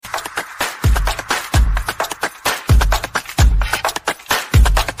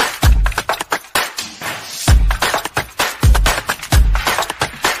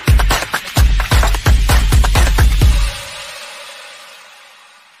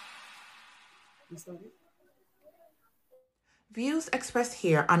Views expressed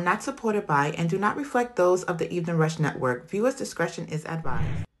here are not supported by and do not reflect those of the Evening Rush Network. Viewers' discretion is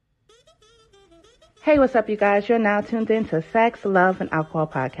advised. Hey, what's up, you guys? You're now tuned in to Sex, Love, and Alcohol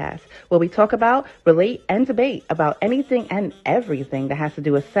Podcast, where we talk about, relate, and debate about anything and everything that has to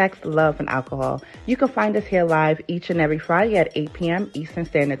do with sex, love, and alcohol. You can find us here live each and every Friday at 8 p.m. Eastern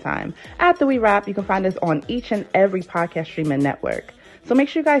Standard Time. After we wrap, you can find us on each and every podcast streaming network. So make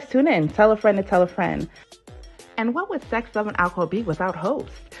sure you guys tune in. Tell a friend to tell a friend. And what would Sex, Love, and Alcohol be without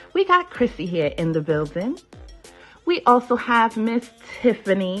hosts? We got Chrissy here in the building. We also have Miss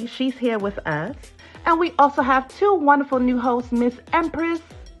Tiffany. She's here with us. And we also have two wonderful new hosts, Miss Empress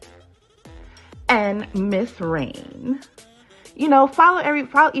and Miss Rain. You know, follow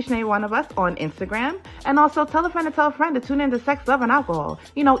each and every one of us on Instagram. And also tell a friend to tune in to Sex, Love, and Alcohol.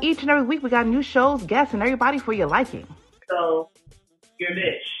 You know, each and every week we got new shows, guests, and everybody for your liking. So, your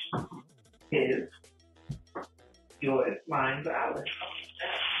niche is your lines of Alice.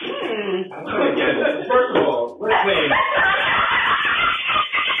 First of all, wait.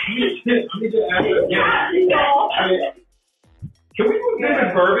 Can we put this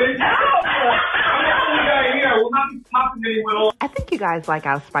in bourbon? We'll not be popping anyone. I think you guys like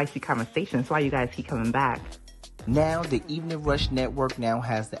our spicy conversations. That's why you guys keep coming back. Now, the Evening Rush Network now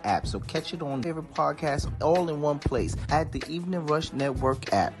has the app, so catch it on favorite podcasts all in one place at the Evening Rush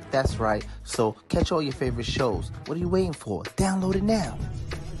Network app. That's right. So catch all your favorite shows. What are you waiting for? Download it now.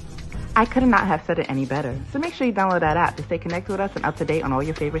 I could not have said it any better. So make sure you download that app to stay connected with us and up to date on all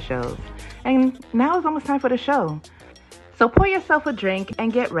your favorite shows. And now it's almost time for the show. So pour yourself a drink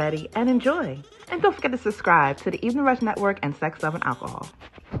and get ready and enjoy. And don't forget to subscribe to the Evening Rush Network and Sex, Love, and Alcohol.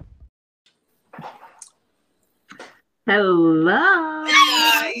 Hello.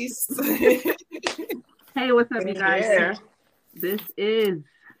 Nice. Hey, what's up, you guys? This is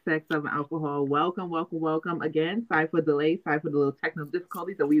Sex, Love, and Alcohol. Welcome again. Sorry for the delay. Sorry for the little technical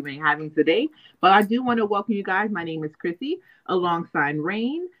difficulties that we've been having today. But I do want to welcome you guys. My name is Chrissy, alongside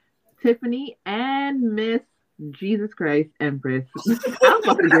Rain, Tiffany, and Miss Jesus Christ Empress.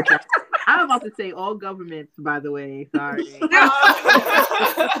 I'm about to say all governments, by the way. Sorry.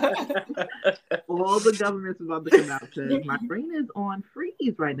 All the governments about to come out because my brain is on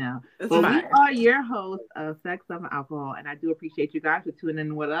freeze right now. But we are your hosts of Sex, Love, and Alcohol, and I do appreciate you guys for tuning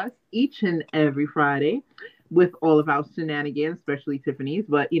in with us each and every Friday with all of our shenanigans, especially Tiffany's,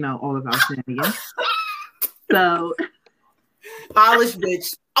 but you know, all of our shenanigans. So, polished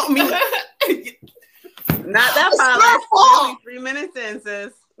bitch. Oh, me. Not that polished. 3 minutes in,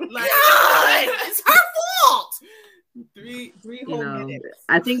 sis. Like, God, it's her fault. Three whole minutes.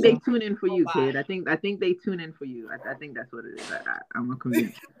 I think they tune in for you, kid. I think they tune in for you. I think that's what it is. I'm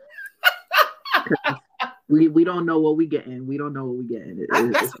convinced. we don't know what we getting. We don't know what we getting.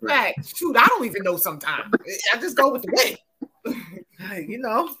 That's a fact. Shoot, I don't even know sometimes. I just go with the way. You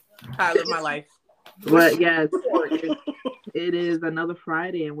know, I live my life. But yes, it is another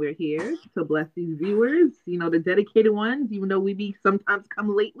Friday, and we're here to bless these viewers. You know, the dedicated ones. Even though we be sometimes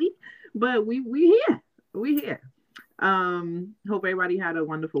come lately, but we here. We here. Hope everybody had a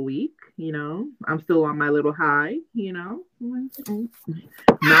wonderful week. You know, I'm still on my little high. You know, knocking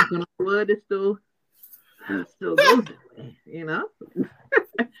on wood, it's still goes. You know,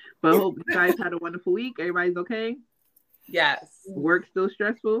 but hope you guys had a wonderful week. Everybody's okay. Yes. Work still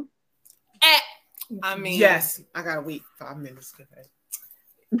stressful. I mean, yes, I gotta wait 5 minutes.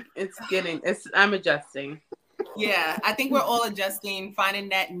 I'm adjusting. Yeah, I think we're all adjusting, finding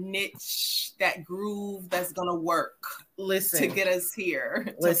that niche, that groove that's gonna work. To get us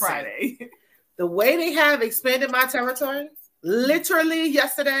here to Friday. The way they have expanded my territory, literally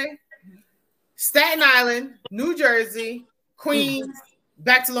yesterday, Staten Island, New Jersey, Queens,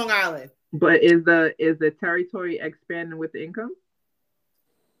 back to Long Island. But is the territory expanding with the income?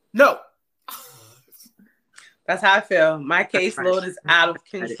 No. That's how I feel. My caseload is out of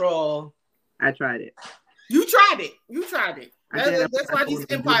control. I tried it. You tried it. That's why these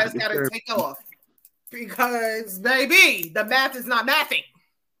empires got to take off. Because, baby, the math is not mathing.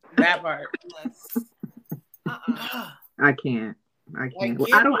 That part. I can't. Well,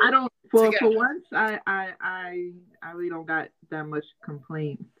 I don't. For once, I really don't got that much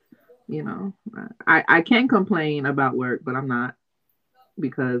complaints. You know, I can complain about work, but I'm not,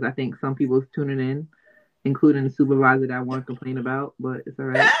 because I think some people's tuning in, including the supervisor that I want to complain about, but it's all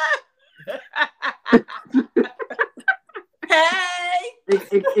right. Hey, he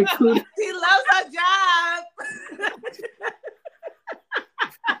loves her job.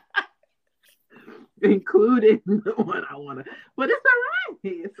 Including the one I want to, but it's all right.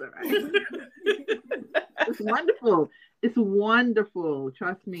 It's all right. It's wonderful. It's wonderful.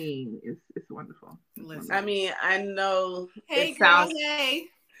 Trust me, it's wonderful. I mean, I know. Hey, girl.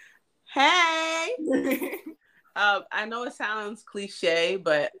 Hey. I know it sounds cliche,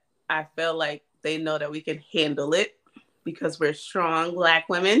 but I feel like they know that we can handle it because we're strong Black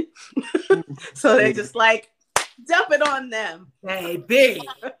women. So they just like dump it on them. Baby.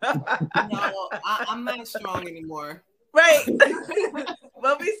 No, I'm not strong anymore. Right.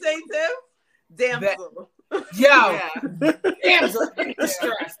 What we say, Tim? Damsel. Yo. Damsel in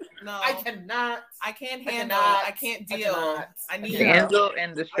distress. No. I can't handle it. I can't deal. I need damsel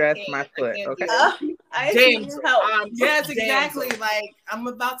in distress, my foot. Okay. I need help. Yes, exactly. Like, I'm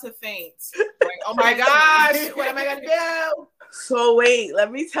about to faint. Like, oh my gosh, what am I gonna do? So wait,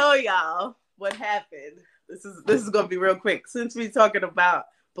 let me tell y'all what happened. This is gonna be real quick since we're talking about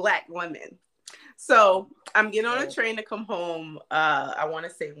Black women. So I'm getting on a train to come home. I want to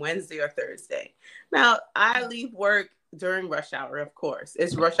say Wednesday or Thursday. Now I leave work during rush hour, of course.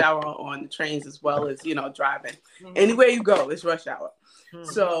 It's rush hour on the trains as well as, you know, driving. Mm-hmm. Anywhere you go, it's rush hour. Mm-hmm.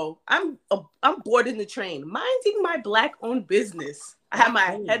 So I'm boarding the train, minding my Black-owned business. I had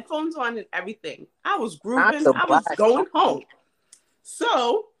my headphones on and everything. I was grooving. I was going home.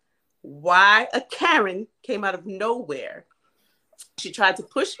 So why a Karen came out of nowhere. She tried to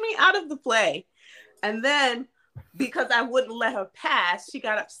push me out of the play. And then because I wouldn't let her pass, she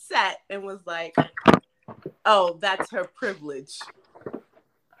got upset and was like, oh, that's her privilege.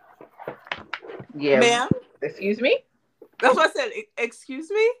 Yeah. Ma'am? Excuse me? That's what I said.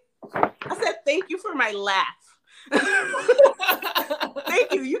 Excuse me? I said, thank you for my laugh.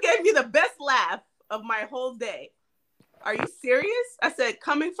 Thank you. You gave me the best laugh of my whole day. Are you serious? I said,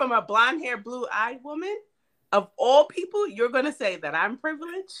 coming from a blonde hair, blue-eyed woman, of all people, you're going to say that I'm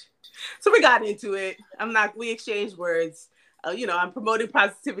privileged? So we got into it. We exchanged words. You know, I'm promoting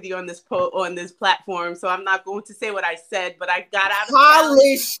positivity on this platform, so I'm not going to say what I said, but I got out of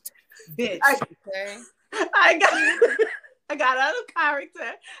polished bitch. I got out of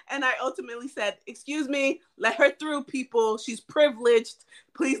character, and I ultimately said, excuse me, let her through, people. She's privileged.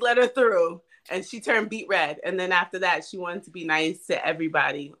 Please let her through. And she turned beet red. And then after that, she wanted to be nice to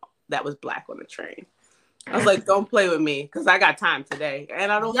everybody that was Black on the train. I was like, don't play with me, because I got time today.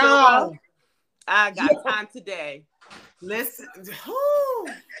 And I don't feel well. I got time today. Listen.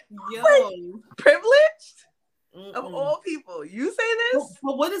 Privileged? Of all people. You say this?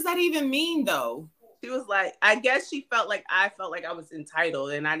 But what does that even mean, though? She was like, I guess she felt like I was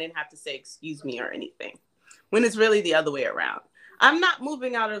entitled and I didn't have to say excuse me or anything. When it's really the other way around. I'm not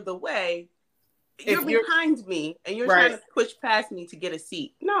moving out of the way. You're behind me and you're trying to push past me to get a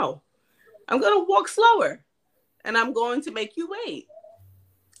seat. No. I'm going to walk slower and I'm going to make you wait.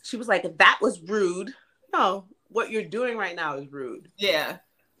 She was like, that was rude. No, what you're doing right now is rude. Yeah.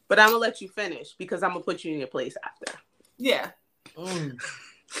 But I'm going to let you finish because I'm going to put you in your place after. Yeah. And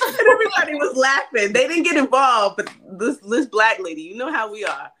everybody was laughing. They didn't get involved, but this Black lady, you know how we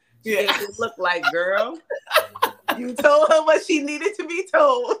are. She made it look like, girl, you told her what she needed to be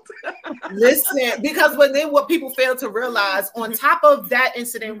told. Listen, because what people fail to realize, on top of that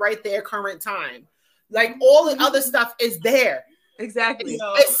incident right there, current time, like all the other stuff is there. Exactly.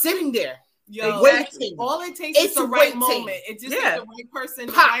 It's sitting there. Waiting. All it takes is the right moment. It just is the right person,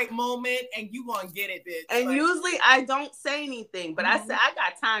 the right moment, and you gonna get it, bitch. And usually I don't say anything, but I said, I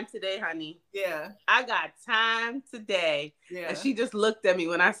got time today, honey. Yeah. I got time today. Yeah. And she just looked at me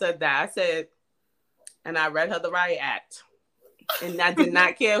when I said that. I said, and I read her the riot act. And I did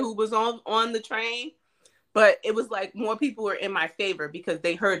not care who was on the train, but it was like more people were in my favor because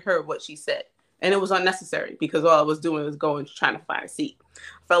they heard what she said. And it was unnecessary because all I was doing was trying to find a seat.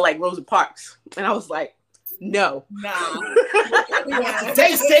 I felt like Rosa Parks. And I was like, no. Nah. Not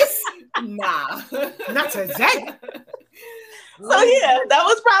today, sis. Nah. Not today. So yeah, that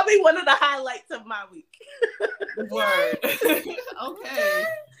was probably one of the highlights of my week. Word. Okay.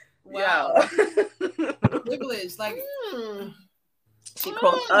 Wow. Privilege. Like, she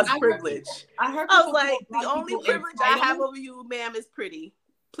called us privilege. I was like, the only privilege I have over you, ma'am, is pretty.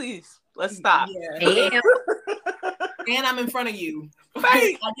 Please, let's stop. Yeah. And I'm in front of you.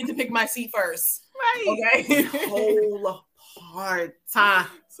 Right. I get to pick my seat first. Right. Okay. Whole hard time.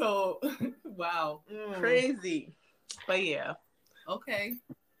 So, wow. Crazy. But yeah. Okay.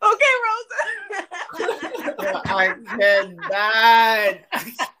 Okay, Rosa. I cannot.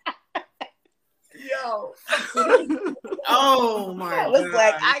 Yo. Oh my God. I was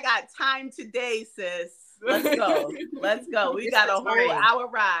like, I got time today, sis. Let's go. Let's go. We got a whole hour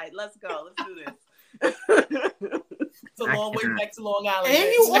ride. Let's go. Let's do this. It's a long way back to Long Island. And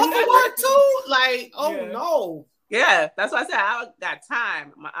you off of work too? Like, no. Yeah, that's why I said I got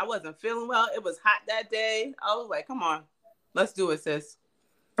time. I wasn't feeling well. It was hot that day. I was like, come on. Let's do it, sis.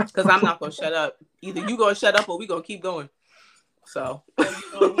 Because I'm not gonna shut up. Either you gonna shut up or we gonna keep going. So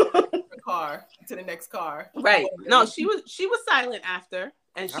car to the next car. Right. No, she was silent after.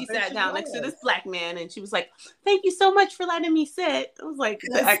 And she sat down next to this black man and she was like, "Thank you so much for letting me sit." It was like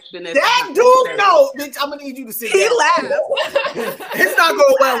the extraness. That dude, no, bitch, I'm gonna need you to sit He down. laughed. It's not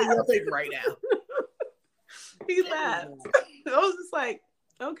going well with your face right now. He laughed. I was just like,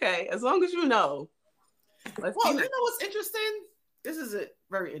 okay, as long as you know. Well, you know what's interesting? This is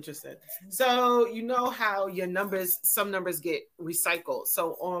very interesting. So you know how your numbers, some numbers get recycled.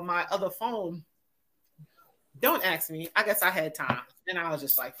 So on my other phone, don't ask me. I guess I had time. And I was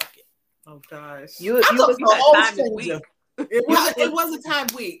just like, fuck it. Oh gosh. You looking at time this week. It was a time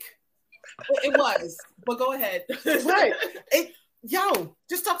week. It was. But go ahead. Right. Yo,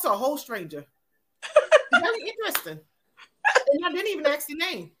 just talk to a whole stranger. Very interesting. And I didn't even ask your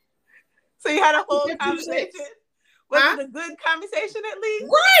name. So you had a whole conversation? Was it a good conversation at least?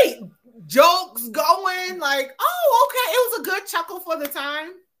 Right. Jokes going, like, oh, okay. It was a good chuckle for the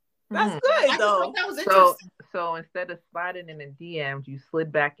time. That's good, though. That was interesting. So instead of sliding in the DMs, you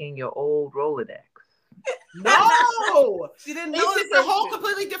slid back in your old Rolodex. No, she didn't know. It's a whole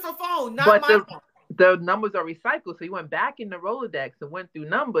completely different phone, not but my phone. The numbers are recycled, so you went back in the Rolodex and went through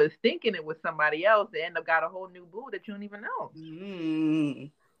numbers, thinking it was somebody else, and end up got a whole new boo that you don't even know.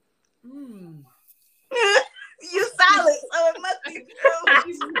 You silent, so it must be true.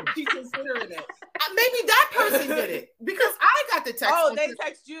 She's considering it. Maybe that person did it because I got the text. Oh, they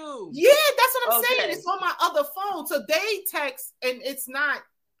text you. Yeah, that's what I'm saying. It's on my other phone, so they text, and it's not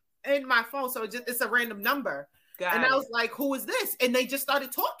in my phone, so it's a random number. And I was like, "Who is this?" And they just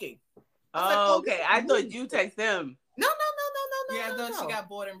started talking. Oh, okay. I thought you text them. No. Yeah, I thought she got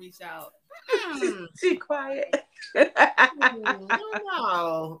bored and reached out. She quiet.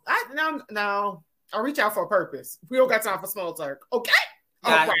 No. I reach out for a purpose. We don't got time for small talk. Okay.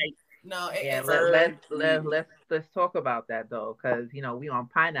 Got okay. It. No. Let's talk about that though, because we on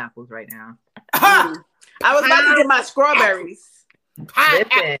pineapples right now. I was about to get my strawberries.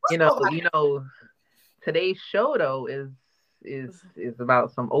 Listen, today's show though is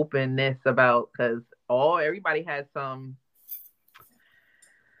about some openness because everybody has some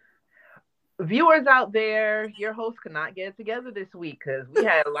viewers out there. Your host could not get it together this week because we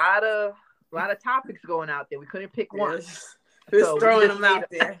had a lot of topics going out there. We couldn't pick one. Just throwing them out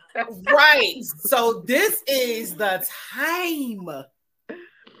there. Right. So this is the time.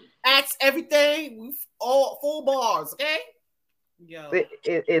 Ask everything. All full bars. Okay. Yo.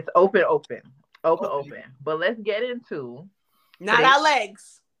 It's open. But let's get into not our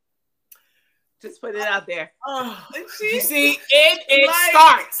legs. Just put it out there. You see, it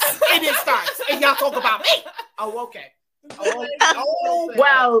starts. It starts. And y'all talk about me. Oh, okay.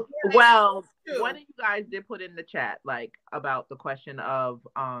 Well, one of you guys did put in the chat about the question of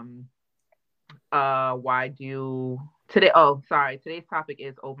why do today? Oh, sorry. Today's topic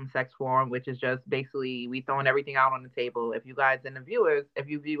is open sex forum, which is just basically we throwing everything out on the table. If you guys and the viewers,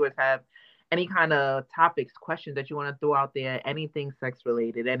 have any kind of topics, questions that you want to throw out there, anything sex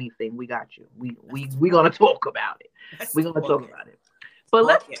related, anything, we got you. We gonna talk about it. We're gonna talk about it. But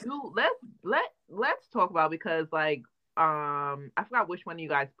let's talk about because I forgot which one of you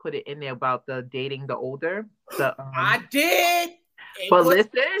guys put it in there about the dating the older. I did. But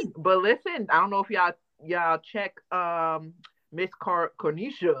listen, I don't know if y'all check Miss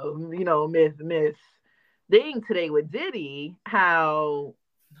Cornisha, Miss Thing today with Diddy, how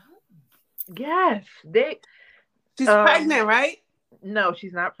she's pregnant, right? No,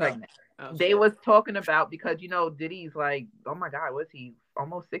 she's not pregnant. They sure. was talking about because Diddy's like, oh my God, was he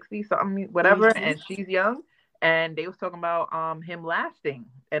almost 60 something, whatever, and she's young. And they was talking about him lasting.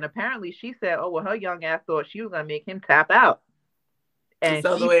 And apparently she said, oh, well, her young ass thought she was going to make him tap out. And it's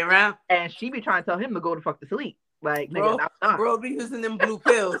all the way around. And she be trying to tell him to go the fuck to sleep. Like, bro, nigga, I'm done. Bro be using them blue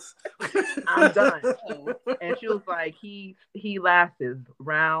pills. I'm done. And she was like, he lasts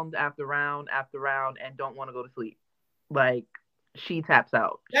round after round after round and don't want to go to sleep. Like, she taps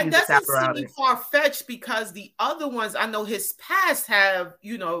out. That doesn't seem far-fetched because the other ones, I know his past have,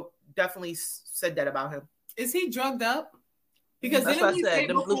 definitely said that about him. Is he drugged up? Because didn't we say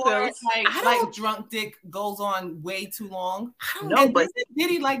before, like drunk dick goes on way too long? No, but did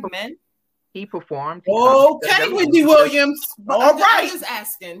he like men? He performed. Okay, Wendy Williams. All right. I'm just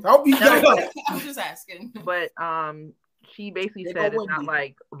asking. I'm just asking. But she basically said it's not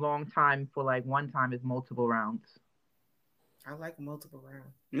like long time for like one time is multiple rounds. I like multiple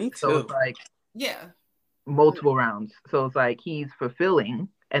rounds. Me too. So it's like multiple rounds. So it's like he's fulfilling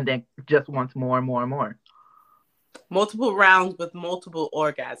and then just wants more and more and more. Multiple rounds with multiple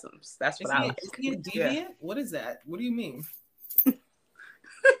orgasms. That's what I like. Is he a deviant? What is that? What do you mean?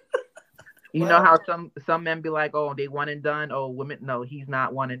 You know how some men be like, oh, they one and done. Oh, women, no, he's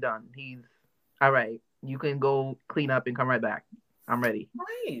not one and done. He's all right. You can go clean up and come right back. I'm ready.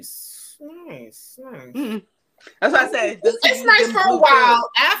 Nice. Mm-hmm. That's what I said. It's nice for a while.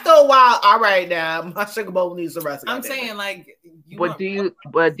 After a while, all right, now my sugar bowl needs the rest. I'm saying like. But do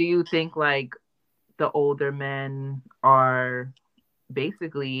you think like the older men are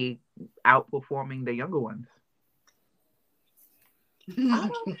basically outperforming the younger ones?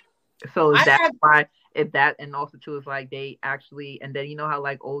 So that's why if that, and also too is like they actually, and then you know how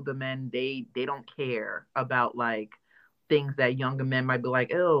like older men they don't care about like things that younger men might be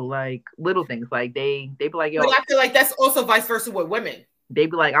like, oh, like little things like they be like, yo. But I feel like that's also vice versa with women. They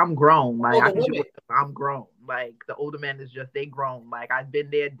be like, I'm grown, like I'm grown. Like the older men is just they grown. Like I've been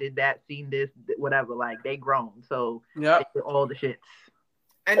there, did that, seen this, whatever. Like they grown, so yeah, all the shits.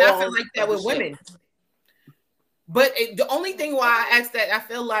 And I feel like that with women. But the only thing why I asked that, I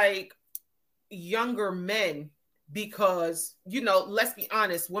feel like younger men, because, you know, let's be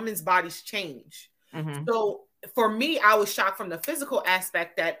honest, women's bodies change. Mm-hmm. So for me, I was shocked from the physical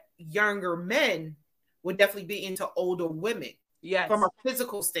aspect that younger men would definitely be into older women. Yes. From a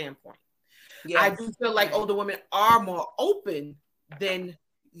physical standpoint. Yes. I do feel like older women are more open than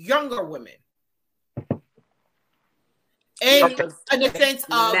younger women. And in the sense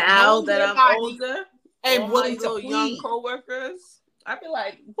of now that I'm older and willing to young coworkers, I be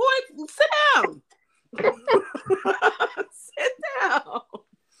like, boy, sit down. Sit down.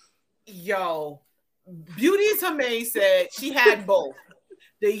 Yo, Beauty Tomei said she had both.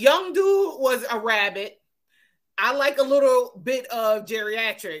 The young dude was a rabbit. I like a little bit of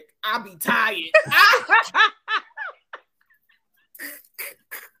geriatric. I'll be tired.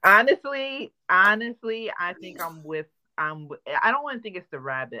 Honestly, I think I don't want to think it's the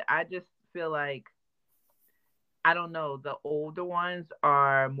rabbit. I just feel like, I don't know, the older ones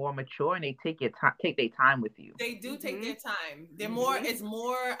are more mature and they take their time with you. They do take their time. They're more, it's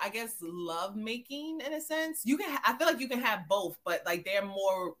more, I guess, love making in a sense. I feel like you can have both, but like they're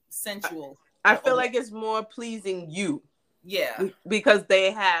more sensual. I feel like it's more pleasing you. Yeah. Because they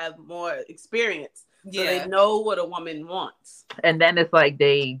have more experience. So they know what a woman wants. And then it's like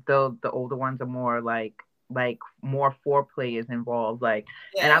the older ones are more like more foreplay is involved. Like,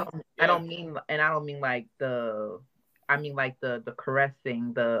 and I don't mean like the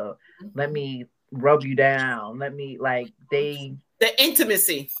caressing, let me rub you down. Let me the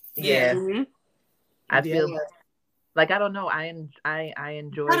intimacy. Yeah. Mm-hmm. I feel like, I don't know. I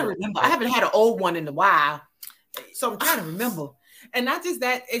enjoy. I don't remember. I haven't had an old one in a while, so I'm trying to remember. And not just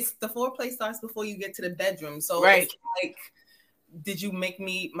that, it's the foreplay starts before you get to the bedroom. So it's like, did you make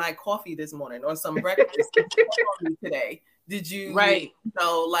me my coffee this morning or some breakfast today? Did you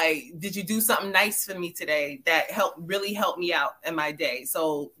did you do something nice for me today that really helped me out in my day?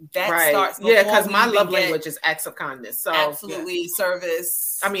 So that starts because my love language is acts of kindness. So absolutely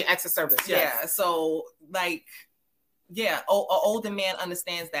service. I mean acts of service. Yes. Yeah. So like, an older man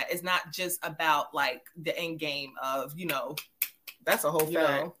understands that it's not just about like the end game of, you know, that's a whole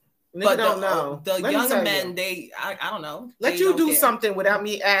thing. But the younger men, I don't know. Let you do something without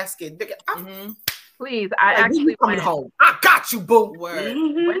me asking. Please, I actually coming home. I got you, boo.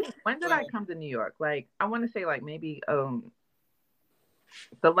 When did I come to New York? Like, I want to say like maybe the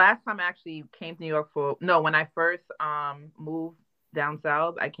last time I actually came to New York when I first moved down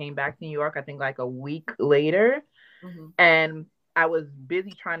south, I came back to New York, I think like a week later. Mm-hmm. And I was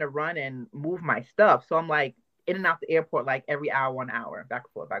busy trying to run and move my stuff. So I'm like in and out the airport like every hour, 1 hour, back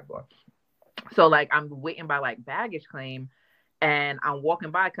and forth. So like I'm waiting by like baggage claim and I'm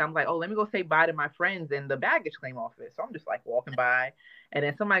walking by because I'm like, oh, let me go say bye to my friends in the baggage claim office. So I'm just like walking by and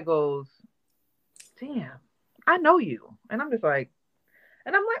then somebody goes, damn, I know you. And I'm just like,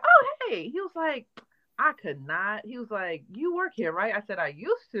 and I'm like, oh, hey. He was like, I could not. He was like, you work here, right? I said, I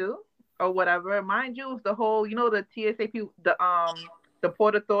used to. Or whatever. Mind you, the whole, you know, the TSA people, the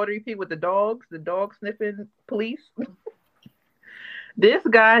Port Authority people with the dog sniffing police. This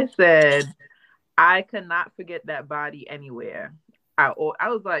guy said, I could not forget that body anywhere. I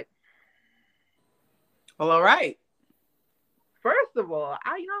was like, well, all right. First of all,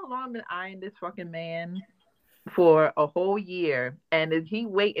 you know how long I've been eyeing this fucking man for a whole year, and if he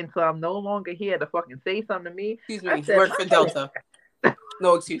wait until I'm no longer here to fucking say something to me. Excuse me, you work for Delta.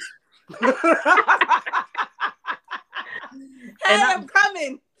 No excuse. I'm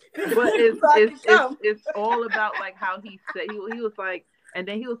coming. But it's all about like how he said he was like, and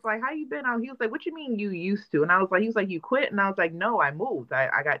then he was like, how you been out? He was like, what you mean you used to? And I was like, he was like, you quit? And I was like, no, I moved.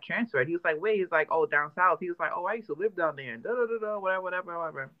 I got transferred. He was like, wait. He's like, oh, down south. He was like, oh, I used to live down there. And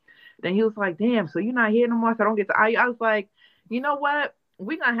whatever. Then he was like, damn, so you're not here no more. So I don't get to. I was like, you know what?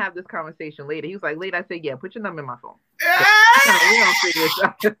 we're going to have this conversation later. He was like, later. I said, yeah, put your number in my phone. We're going to figure this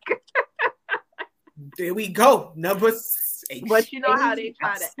out. There we go. Number 8. But you know how they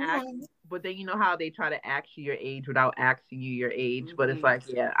try to act. But then you know how they try to ask you your age without asking you your age. Mm-hmm. But it's like,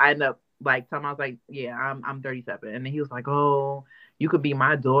 yeah, I end up like telling him, I was like, yeah, I'm 37. And then he was like, oh, you could be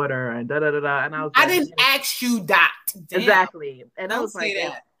my daughter and da da da da. And I was like, I didn't ask you that. Damn. Exactly. And don't I was like,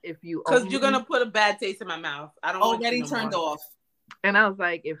 that. If you because you're gonna put a bad taste in my mouth. I don't already turned off. And I was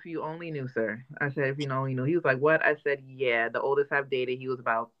like, if you only knew, sir. I said, if you only knew. He was like, what? I said, yeah, the oldest I've dated, he was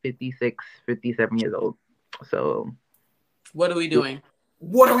about 56, 57 years old. So what are we doing?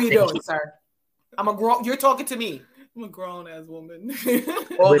 What are we doing, sir? I'm a grown. You're talking to me. I'm a grown ass woman.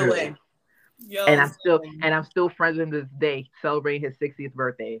 All the way. Yo, and I'm still friends with him to this day, celebrating his 60th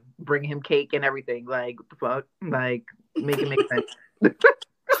birthday, bringing him cake and everything. Like, what the fuck? Like, make it make sense.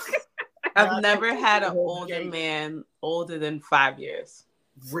 I've never had an older man older than 5 years.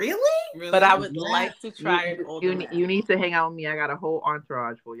 Really? But I would like to try an older man. You need to hang out with me. I got a whole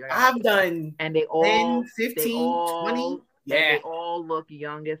entourage for you. I've done and they all 10, 15, 20. Yeah. They all look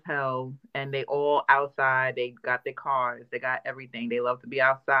young as hell, and they all outside. They got their cars. They got everything. They love to be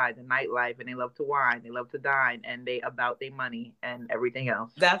outside, the nightlife, and they love to wine. They love to dine, and they about their money and everything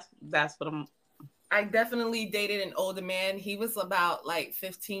else. That's what I definitely dated an older man. He was about like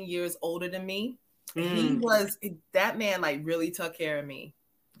 15 years older than me. That man like really took care of me.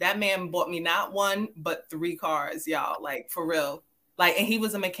 That man bought me not 1, but 3 cars, y'all. Like for real. Like, and he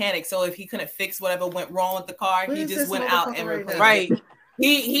was a mechanic, so if he couldn't fix whatever went wrong with the car, he just went out and replaced it. Right.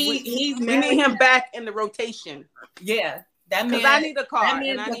 We need him back in the rotation. Yeah, that man. Because I need a car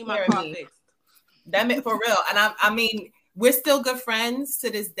and I need my car fixed. That man, for real. And I mean, we're still good friends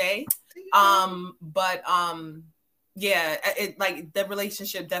to this day. Yeah, it like the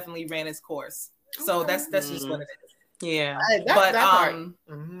relationship definitely ran its course. So that's just what it is. Yeah, but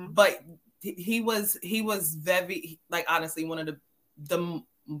he was very, like, honestly one of the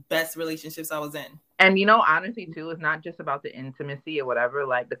best relationships I was in. And you know, honestly too, it's not just about the intimacy or whatever.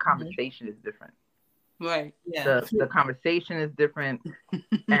 Like the conversation is different. Right. Yeah. The conversation is different,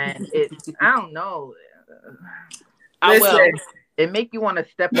 and I don't know. I will. It make you want to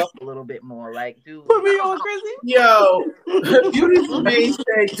step up a little bit more. Like, dude, put me on, Chrissy. Yo, beautiful man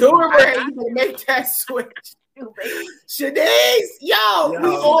said, do it right. You gonna make that switch. Shanice, yo, we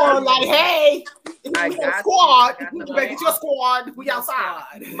all like, hey, squad. Get your squad. We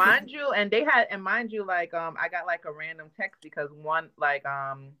outside. Mind you, like, I got like a random text because one, like,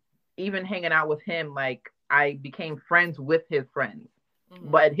 even hanging out with him, like, I became friends with his friends,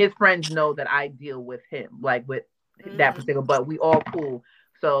 but his friends know that I deal with him, like with that particular, but we all cool.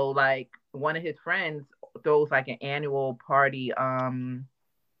 So like one of his friends throws like an annual party,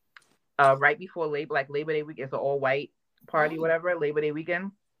 right before Labor Day weekend. It's an all white party, whatever, Labor Day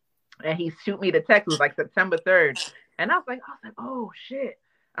weekend. And he shoot me the text. It was like September 3rd. And I was like, oh shit.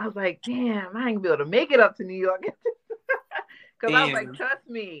 I was like, damn, I ain't gonna be able to make it up to New York. Cause I was like, trust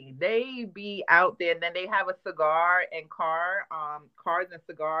me, they be out there. And then they have a cigar and cars and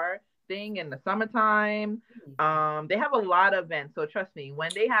cigar thing in the summertime. They have a lot of events. So trust me, when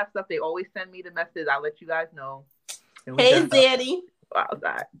they have stuff, they always send me the message. I'll let you guys know. Hey, Daddy. Go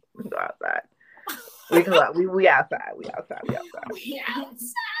outside. We go outside. We outside. We outside.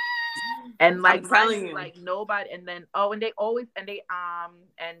 And like, like nobody. And then and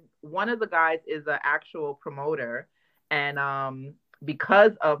one of the guys is an actual promoter, and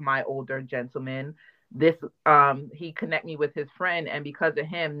because of my older gentleman, this he connect me with his friend, and because of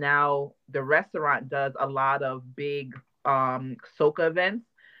him, now the restaurant does a lot of big soca events.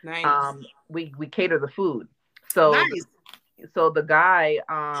 Nice. We cater the food. So nice. So the guy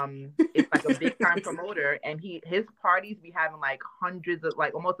is like a big time promoter, and his parties be having like hundreds of,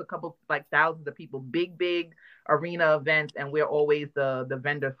 like almost a couple, like thousands of people, big arena events, and we're always the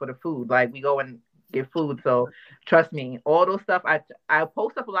vendor for the food. Like we go and get food. So trust me, all those stuff, I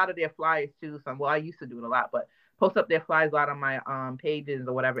post up a lot of their flyers too. I used to do it a lot, but post up their flyers a lot on my pages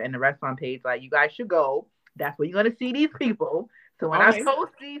or whatever, and the restaurant page. Like, you guys should go. That's where you're gonna see these people. So when I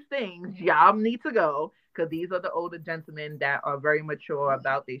post these things, y'all need to go, because these are the older gentlemen that are very mature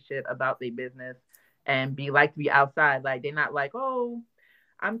about their shit, about their business, and like to be outside. Like, they're not like, oh,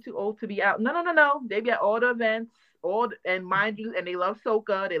 I'm too old to be out. No. They be at all the events, and mind you, and they love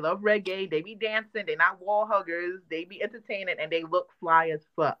soca, they love reggae, they be dancing, they're not wall huggers, they be entertaining, and they look fly as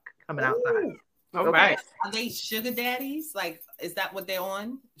fuck coming outside. All right. Are they sugar daddies? Like, is that what they're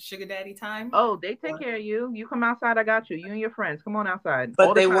on? Sugar daddy time? Oh, they take care of you. You come outside, I got you. You and your friends, come on outside.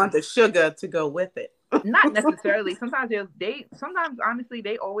 But they want the sugar to go with it. Not necessarily. Sometimes honestly,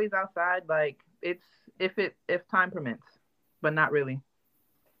 they always outside. Like, it's if time permits, but not really.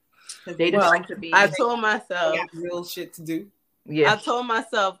 They just like to be. I told myself, they got real shit to do. Yeah. I told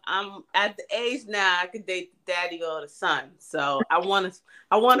myself I'm at the age now I could date the daddy or the son. So I want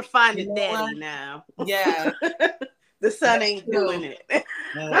to find a daddy now. Yeah. The son ain't doing it.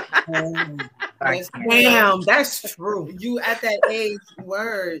 Damn, that's true. You at that age,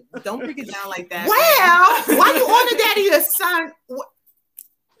 word. Don't break it down like that. Well, why you on the daddy or son?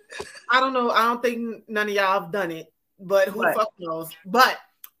 I don't know. I don't think none of y'all have done it, but who the fuck knows? But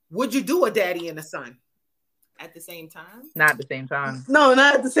would you do a daddy and a son? At the same time? Not at the same time. No,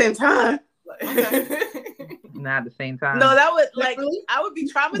 not at the same time. Okay. Not at the same time. No, that would I would be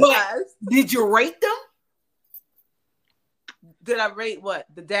traumatized. But did you rate them? Did I rate what?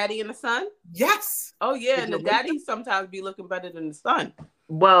 The daddy and the son? Yes. Oh yeah, and the daddy sometimes be looking better than the son.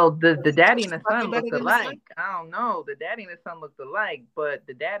 Well, the daddy and the son looked alike. I don't know. The daddy and the son looked alike, but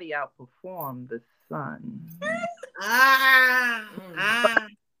the daddy outperformed the son.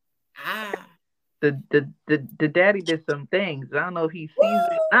 The daddy did some things. I don't know if he sees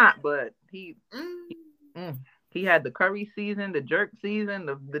it or not, but he had the curry season, the jerk season,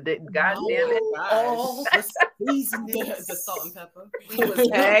 the goddamn it. Oh, the salt and pepper. He was,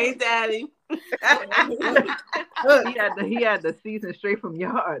 hey, daddy. he had the season straight from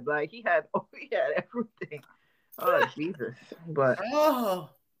yard. Like he had everything. Oh Jesus! But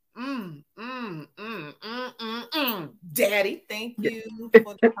daddy, thank you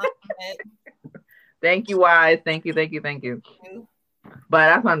for the compliment. Thank you, Wise. Thank you. But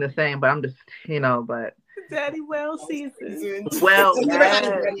that's what I'm just saying. But I'm just, but daddy well seasoned.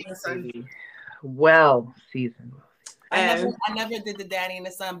 Well seasoned. I never did the daddy and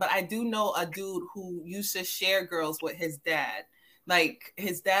the son, but I do know a dude who used to share girls with his dad. Like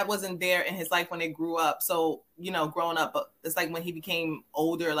his dad wasn't there in his life when they grew up. So, growing up, it's like when he became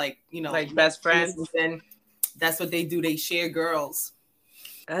older, like best friends. And that's what they do. They share girls.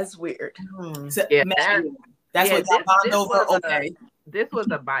 That's weird. So, that's what got bond over. Okay. This was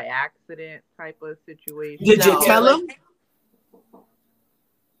a by accident type of situation. Did you tell him?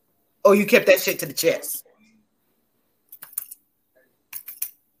 Or you kept that shit to the chest?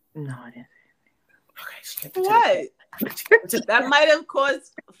 No, I didn't. Okay, she kept it what? That might have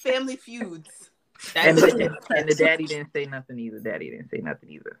caused family feuds. And the daddy didn't say nothing either.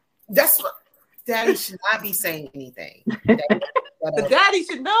 That's what daddy should not be saying anything. The daddy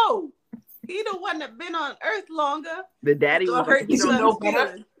should know. He the one that been on earth longer. The daddy was like, he don't know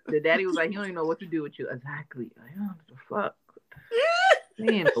better. The daddy was like, he don't even know what to do with you. Exactly. Like, what the fuck?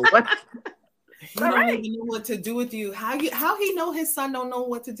 Man, what? He don't even know what to do with you. How he know his son don't know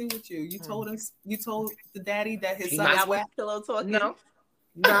what to do with you? You told him. You told the daddy that his son is wet. Pillow talking. No.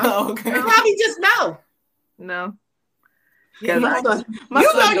 Okay. Probably just know. No. Yeah, my son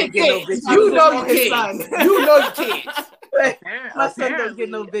your kids. You know your kids. You know your kids. My son don't get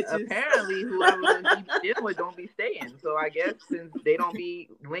no bitches. Apparently, whoever he's dealing with don't be staying. So I guess since they don't be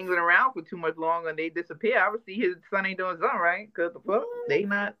lingering around for too much longer and they disappear, obviously his son ain't doing something right. Because the fuck,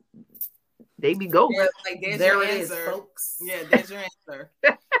 they be ghosts. Yeah, like, there it is, folks. Yeah, there's your answer.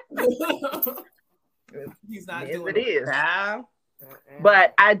 He's not doing it.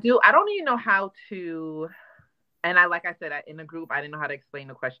 But I don't even know how to. And like I said, in the group, I didn't know how to explain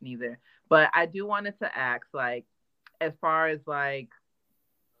the question either. But I do wanted to ask, like, as far as like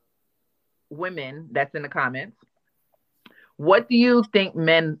women that's in the comments, what do you think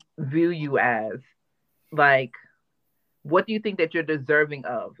men view you as? Like, what do you think that you're deserving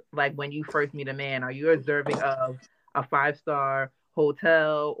of? Like when you first meet a man, are you deserving of a 5-star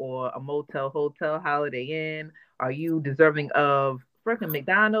hotel or a motel, hotel, Holiday Inn? Are you deserving of freaking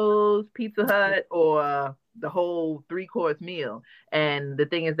McDonald's, Pizza Hut, or the whole 3-course meal? And the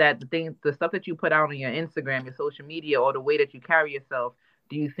thing is that the stuff that you put out on your Instagram, your social media, or the way that you carry yourself,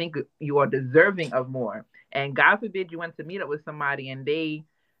 do you think you are deserving of more? And God forbid you went to meet up with somebody and they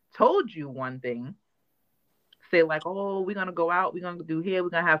told you one thing, say like, oh, we're gonna go out, we're gonna do here, we're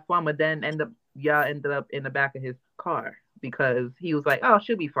gonna have fun, but then ended up in the back of his car because he was like, oh,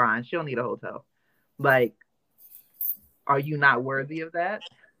 she'll be fine, she'll need a hotel. Like, are you not worthy of that?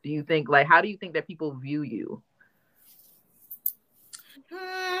 Do you think, like, how do you think that people view you?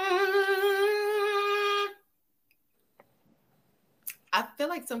 I feel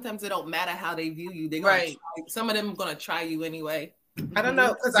like sometimes it don't matter how they view you. They're some of them are gonna try you anyway. I don't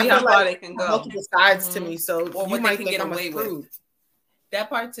know, because I feel like they can go multiple sides to me, so or you might think get I'm away screwed. with. That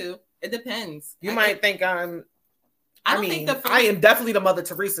part too. It depends. You might think I'm. I mean, I am definitely the Mother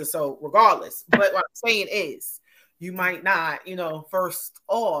Teresa, so regardless. But what I'm saying is, you might not, first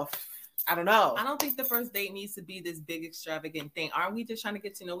off, I don't know. I don't think the first date needs to be this big extravagant thing. Aren't we just trying to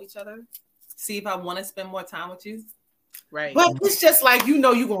get to know each other? See if I want to spend more time with you? Right. But it's just like, you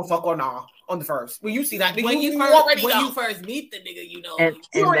know, you're going to fuck or nah on the first. When you see that nigga, when you first meet the nigga, you know.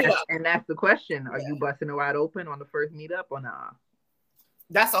 And that's the question. Are you busting it wide open on the first meetup or nah?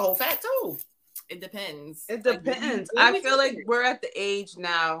 That's a whole fact too. It depends. It depends. I feel like we're at the age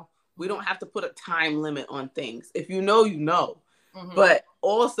now, we don't have to put a time limit on things. If you know, you know. Mm-hmm. But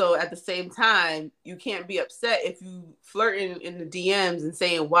also at the same time, you can't be upset if you flirting in the DMs and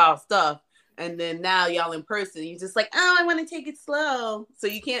saying wild stuff. And then now y'all in person, you're just like, oh, I want to take it slow. So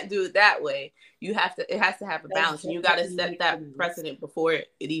you can't do it that way. It has to have a balance. And you got to set that precedent before it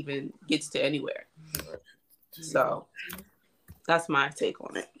even gets to anywhere. So that's my take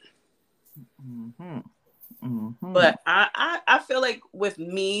on it. Mm-hmm. Mm-hmm. But I feel like with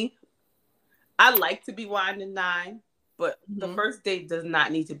me, I like to be wine and dine, but the first date does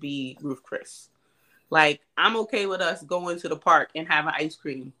not need to be Ruth Chris. Like, I'm okay with us going to the park and having ice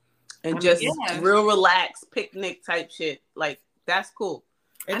cream. And just real relaxed picnic type shit. Like, that's cool.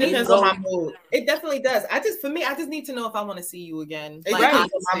 It depends on my mood. It definitely does. I just need to know if I want to see you again. Like, right.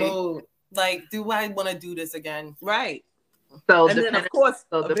 My mood. Like, do I want to do this again? Right. So and then of course,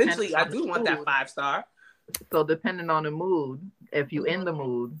 eventually I do want that 5-star. So depending on the mood, if you in the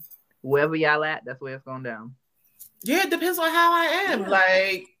mood, wherever y'all at, that's where it's going down. Yeah, it depends on how I am.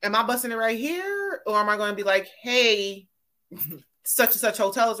 Like, am I busting it right here? Or am I going to be like, hey, such and such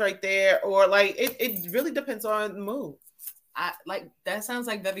hotels right there, or like it really depends on the mood. I like that sounds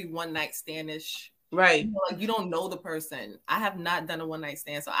like very one night standish, right? You know, like you don't know the person. I have not done a one night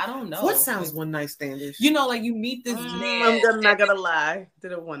stand, so I don't know. What sounds one night standish? You know, like you meet this man. I'm not gonna lie,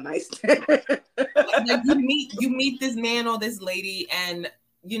 did a one night stand. Like you meet this man or this lady, and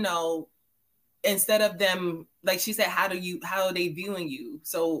you know, instead of them, like she said, how are they viewing you?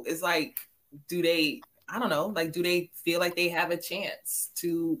 So it's like, I don't know. Like, do they feel like they have a chance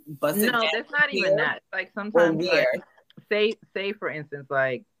to bust it? No, that's not even that. Like sometimes, like, say for instance,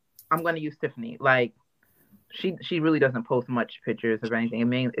 like I'm gonna use Tiffany. Like she really doesn't post much pictures of anything. I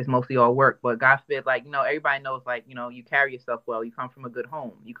mean, it's mostly all work. But God forbid, like everybody knows, like you carry yourself well. You come from a good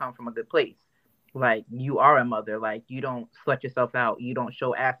home. You come from a good place. Like you are a mother. Like you don't slut yourself out. You don't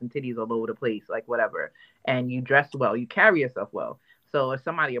show ass and titties all over the place. Like whatever. And you dress well. You carry yourself well. So if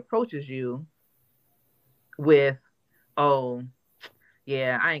somebody approaches you with, oh,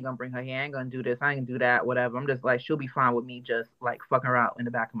 yeah, I ain't gonna bring her here, I ain't gonna do this, I ain't gonna do that, whatever. I'm just like, she'll be fine with me just like fucking her out in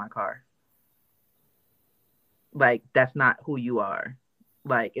the back of my car. Like, that's not who you are.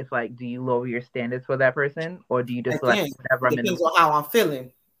 Like, it's like, do you lower your standards for that person, or do you just like whatever I'm in? Depends on how I'm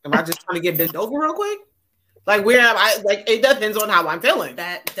feeling. Am I just trying to get bent over real quick? Like, where am I? Like, it depends on how I'm feeling.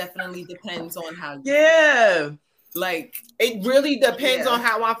 That definitely depends on how. Like, it really depends on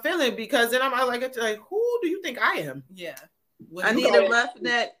how I'm feeling, because then I'm like, who do you think I am? Yeah. I need a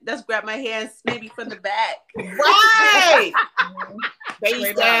roughneck. Let's grab my hands maybe from the back. Right.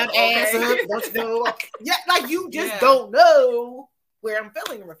 Face down, ass up. Don't you know? Yeah, like you just don't know where I'm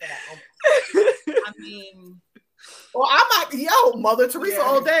feeling with that. I mean, or I might, Mother Teresa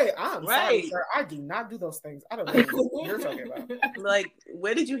all day. I'm sorry, sir. I do not do those things. I don't know what you're talking about. Like,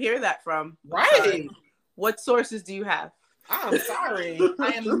 where did you hear that from? Right. What sources do you have? I'm sorry.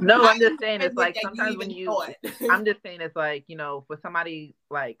 I'm just saying it's like sometimes when I'm just saying it's like, for somebody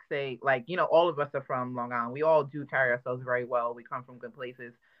like say, like, all of us are from Long Island. We all do carry ourselves very well. We come from good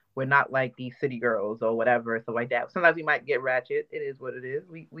places. We're not like these city girls or whatever, stuff like that. Sometimes we might get ratchet. It is what it is.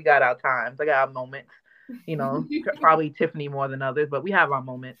 We got our times. I got our moments. Probably Tiffany more than others, but we have our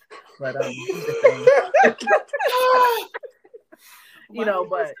moments. But I'm just saying. But I don't know.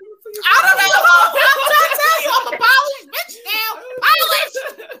 I'm trying to tell you, I'm a polished bitch now. Polished.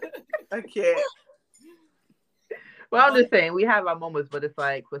 I can't. Well, I'm just saying we have our moments, but it's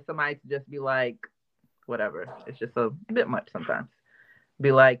like for somebody to just be like, whatever. It's just a bit much sometimes.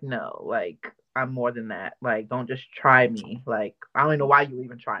 Be like, no, like I'm more than that. Like, don't just try me. Like, I don't know why you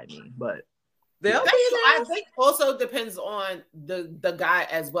even try me, but. I think also depends on the guy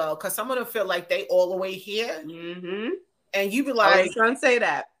as well, because some of them feel like they all the way here. Mm-hmm. And you be like, I was trying to say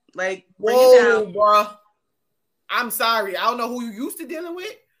that. Like, bring whoa, it down. bro. I'm sorry. I don't know who you used to dealing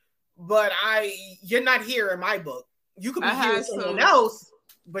with, but you're not here in my book. You could be here with someone else,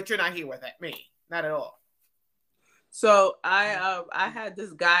 but you're not here with me. Not at all. So I had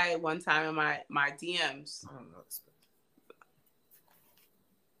this guy one time in my DMs. I don't know this.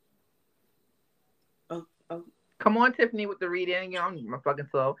 Come on, Tiffany, with the reading. I'm fucking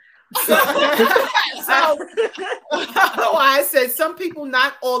slow. So I said some people,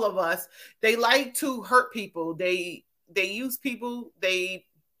 not all of us, they like to hurt people. They use people. They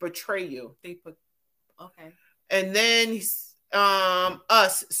betray you. Okay. And then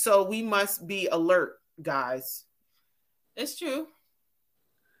us. So we must be alert, guys. It's true.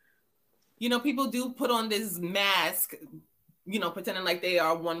 You know, people do put on this mask, you know, pretending like they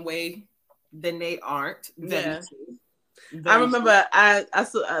are one way, then they aren't. Yeah. I remember I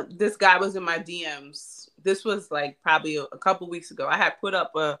saw this guy was in my DMs. This was like probably a couple weeks ago. I had put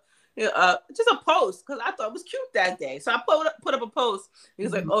up just a post because I thought it was cute that day. So I put up a post. He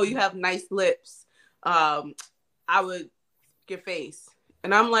was like, "Oh, you have nice lips. I would your face."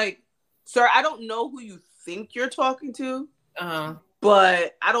 And I'm like, "Sir, I don't know who you think you're talking to,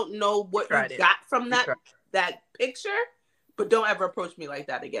 but I don't know what you got from that picture. But don't ever approach me like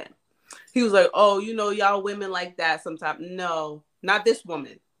that again." He was like, "Oh, you know, y'all women like that sometimes." No, not this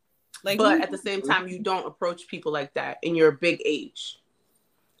woman. Like, but at the same time, you don't approach people like that in your big age.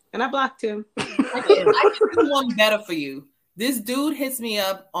 And I blocked him. I can do one better for you. This dude hits me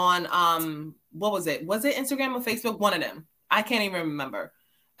up on what was it? Was it Instagram or Facebook? One of them. I can't even remember.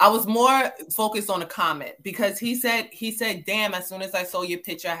 I was more focused on a comment because he said, "Damn, as soon as I saw your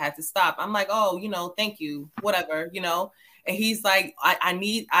picture, I had to stop." I'm like, "Oh, you know, thank you, whatever, you know." And he's like, I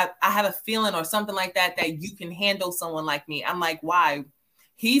have a feeling or something like that you can handle someone like me. I'm like, why?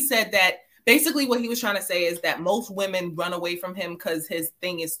 He said that basically what he was trying to say is that most women run away from him because his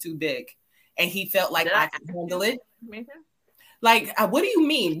thing is too big. And he felt like I could handle it. Like, what do you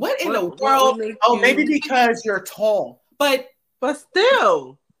mean? What in the world? Oh, maybe because you're tall. But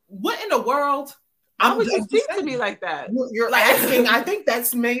still. What in the world? Why would you speak to me like that? You're like, asking. I think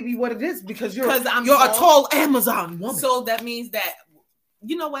that's maybe what it is because you're a tall Amazon woman. So that means that,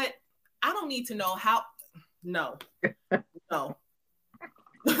 you know what? I don't need to know how. No. You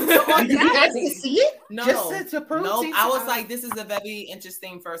have to see it? No. Just to prove I was like, this is a very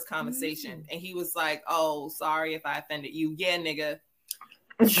interesting first conversation. And he was like, "Oh, sorry if I offended you." Yeah, nigga.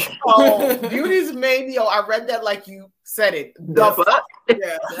 Oh, beauty's maybe. Oh, I read that like you said it. The fuck?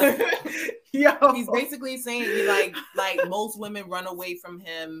 Yeah. Yo. He's basically saying he like most women run away from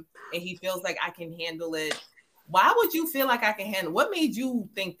him and he feels like I can handle it. Why would you feel like I can handle? What made you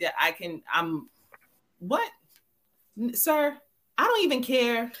think that what? Sir, I don't even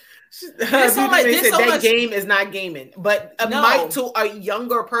care. That game is not gaming. But to a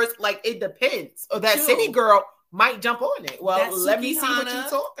younger person, like it depends. Or that city girl might jump on it. Well, let me see what you're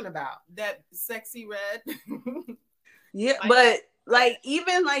talking about. That sexy red. Yeah, but like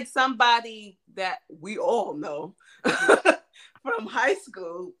even like somebody that we all know from high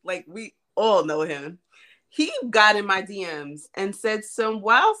school, like we all know him. He got in my DMs and said some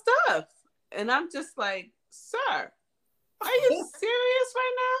wild stuff. And I'm just like, "Sir, are you serious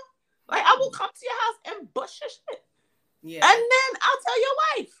right now? Like I will come to your house and bust your shit. Yeah. And then I'll tell your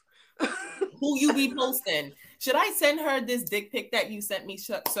wife." Who you be posting? Should I send her this dick pic that you sent me,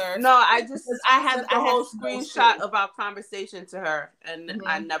 sir? No, I had the whole screenshot of our conversation to her, and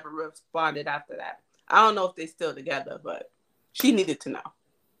I never responded after that. I don't know if they're still together, but she needed to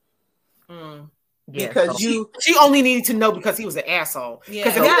know. Yeah, because she only needed to know because he was an asshole. Yeah,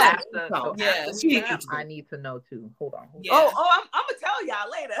 I need to know too. Hold on. Yeah. Oh, I'm gonna tell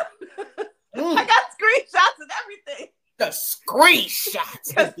y'all later. I got screenshots and everything. The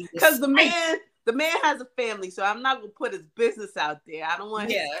screenshots, because the man has a family, so I'm not gonna put his business out there. I don't want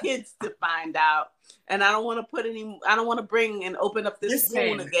his kids to find out, and I don't want to bring and open up this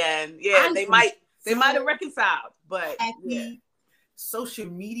wound again. Yeah, they might have reconciled, but social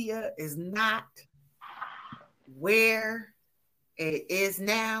media is not where it is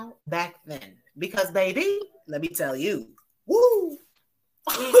now back then. Because baby, let me tell you, woo.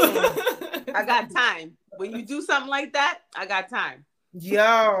 I got time. When you do something like that, I got time.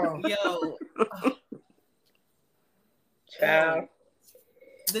 Yo. Child.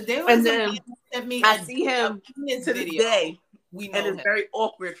 The day and then I see him to this day, and it's very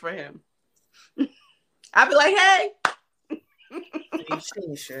awkward for him. I'll be like, "Hey."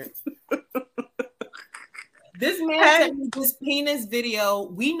 This man sent me this penis video.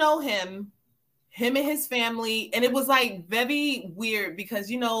 We know him and his family, and it was like very weird because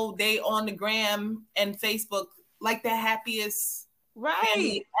you know they on the gram and Facebook like the happiest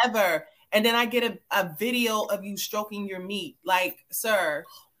family ever, and then I get a video of you stroking your meat. Like, sir,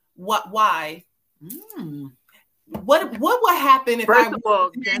 why? What would happen if I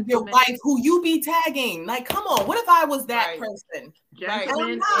was your wife who you be tagging? Like, come on, what if I was that person?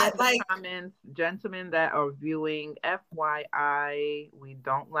 Gentlemen, comments, gentlemen that are viewing, FYI, we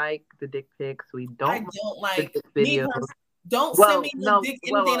don't like the dick pics. We don't like the videos. Don't send me the dick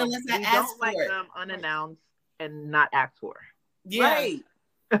anything unless I ask for like it. Them unannounced and not asked for. Yeah. Right.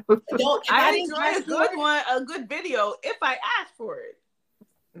 I enjoy a good video if I ask for it.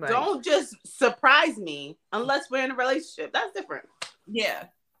 Right. Don't just surprise me unless we're in a relationship. That's different. Yeah.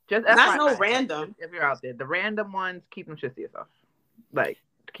 Just not no random. If you're out there, the random ones, keep them shit to yourself. Like,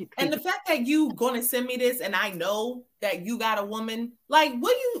 keep and the fact that you gonna send me this, and I know that you got a woman. Like,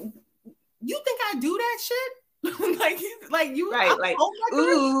 what you think I do that shit? like you right? Like,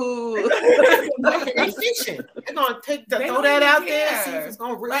 ooh, they're fishing. They're gonna throw that out there. See if it's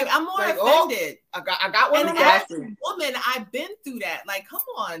gonna really. Like, I'm more offended. I got one. And as a woman, I've been through that. Like, come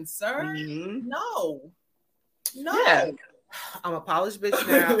on, sir. Mm-hmm. No. Yeah. I'm a polished bitch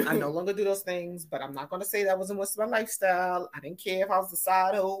now. I no longer do those things, but I'm not gonna say that wasn't what's my lifestyle. I didn't care if I was the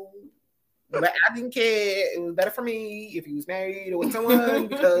side hoe. But I didn't care. It was better for me if he was married or with someone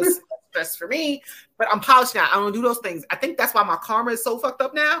because that's best for me. But I'm polished now. I don't do those things. I think that's why my karma is so fucked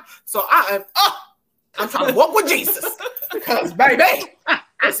up now. So I'm trying to walk with Jesus because baby,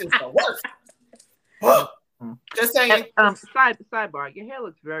 this is the worst. Just saying. Sidebar. Your hair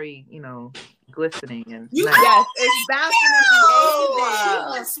looks very, glistening and nice. Yes, it's bouncing. She's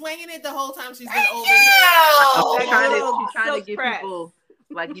been swinging it the whole time she's been over here. She's trying to give people.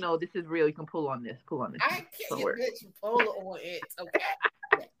 Like, this is real. You can pull on this. Pull on this. I can't get you pull on it. Okay.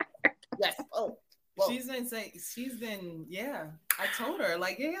 Yes. Oh. She's been, yeah. I told her,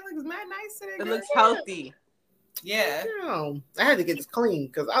 like, yeah, it looks mad nice today. It looks healthy. Yeah. I had to get this clean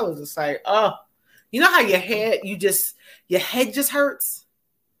because I was just like, oh, you know how your head just hurts?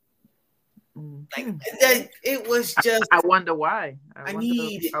 Like, it was just. I wonder why. I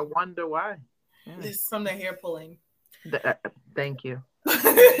wonder why. Yeah. It's from the hair pulling. Thank you.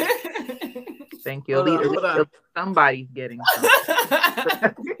 Thank you. Hold on. Somebody's getting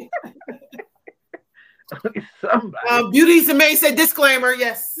somebody. Beauty's and May said disclaimer.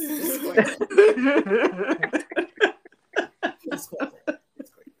 Yes. Disclaimer.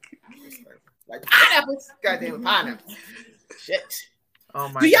 Like pineapples. Goddamn pineapples. Shit. Oh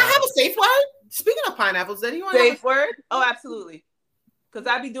my. Do y'all have a safe word? Speaking of pineapples, does anyone safe word? Oh, absolutely. Because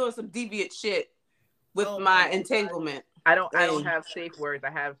I be doing some deviant shit with my entanglement. I don't have safe words.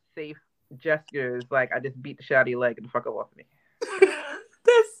 I have safe gestures. Like, I just beat the shit out of your leg and the fuck up off me.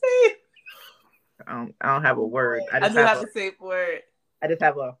 That's safe. I don't have a word. I do have a safe word. I just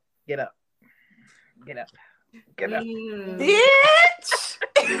have a get up. Get up. Get up. Bitch!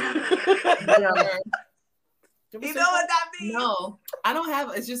 You know what that means? No, I don't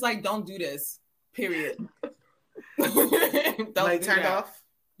have. It's just like, don't do this. Period. Don't like turn off.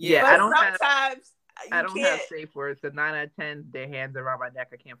 Yeah, but I don't sometimes I don't have safe words. So 9 out of 10, their hands around my neck.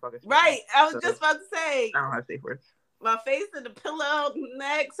 I can't focus. Right. I was just about to say. I don't have safe words. My face and the pillow,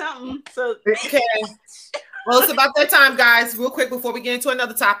 neck, something. So okay. Well, it's about that time, guys. Real quick before we get into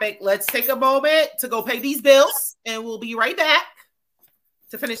another topic, let's take a moment to go pay these bills, and we'll be right back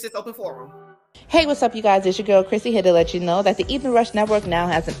to finish this open forum. Hey, what's up, you guys? It's your girl, Chrissy, here to let you know that the Evening Rush Network now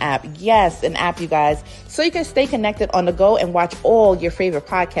has an app. Yes, an app, you guys. So you can stay connected on the go and watch all your favorite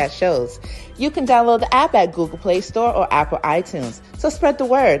podcast shows. You can download the app at Google Play Store or Apple iTunes. So spread the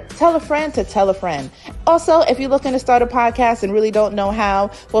word. Tell a friend to tell a friend. Also, if you're looking to start a podcast and really don't know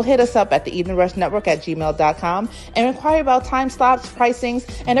how, well, hit us up at the Evening Rush Network at gmail.com and inquire about time slots,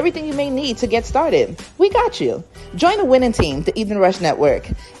 pricings, and everything you may need to get started. We got you. Join the winning team, the Evening Rush Network.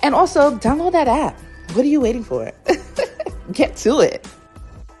 And also, download that app. What are you waiting for? Get to it.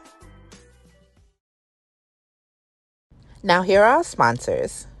 Now, here are our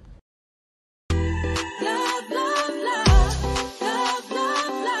sponsors.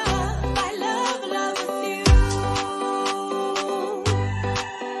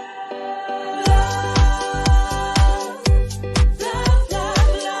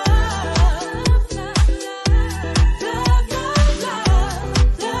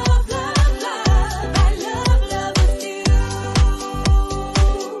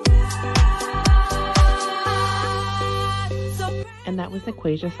 And that was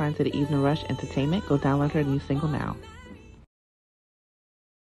Equasia signed to the Evening Rush Entertainment. Go download her new single now.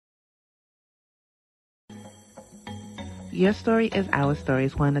 Your Story is Our Story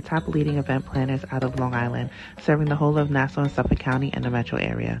is one of the top leading event planners out of Long Island, serving the whole of Nassau and Suffolk County and the metro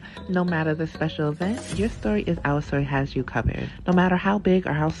area. No matter the special event, Your Story is Our Story has you covered. No matter how big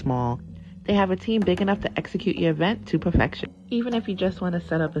or how small, they have a team big enough to execute your event to perfection. Even if you just want to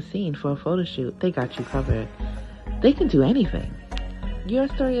set up a scene for a photo shoot, they got you covered. They can do anything. Your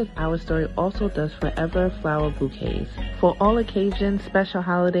Story is Our Story also does forever flower bouquets. For all occasions, special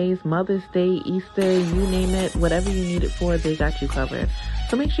holidays, Mother's Day, Easter, you name it, whatever you need it for, they got you covered.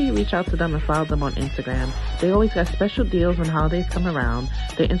 So make sure you reach out to them and follow them on Instagram. They always got special deals when holidays come around.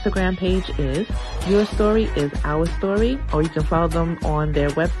 Their Instagram page is Your Story is Our Story, or you can follow them on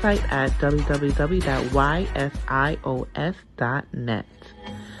their website at www.ysios.net.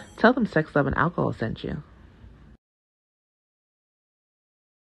 Tell them Sex, Love, and Alcohol sent you.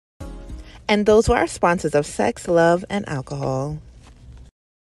 And those were our sponsors of Sex, Love, and Alcohol.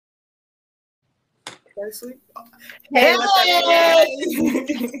 Hey,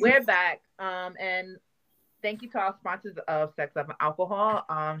 we're back. And thank you to our sponsors of Sex, Love, and Alcohol.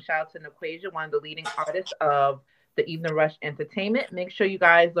 Shout out to Naquasia, one of the leading artists of the Evening Rush Entertainment. Make sure you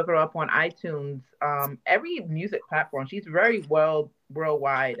guys look her up on iTunes. Every music platform. She's very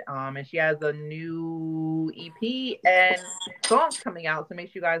worldwide. And she has a new EP and songs coming out. So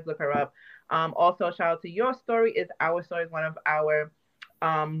make sure you guys look her up. Also, shout out to Your Story is Our Story, one of our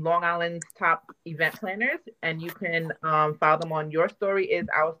Long Island's top event planners, and you can follow them on Your Story is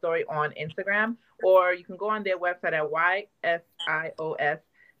Our Story on Instagram, or you can go on their website at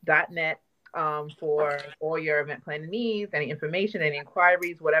ysios.net for all your event planning needs, any information, any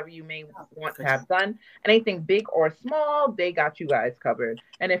inquiries, whatever you may want to have done. Anything big or small, they got you guys covered.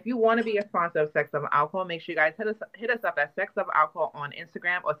 And if you want to be a sponsor of Sex, Love, and Alcohol, make sure you guys hit us up at Sex, Love, Alcohol on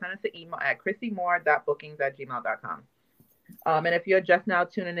Instagram, or send us an email at christymore.bookings@gmail.com. And if you're just now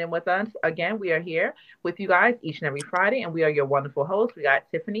tuning in with us, again, we are here with you guys each and every Friday, and we are your wonderful hosts. We got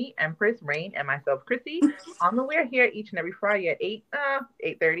Tiffany, Empress, Rain, and myself, Chrissy. And we're here each and every Friday at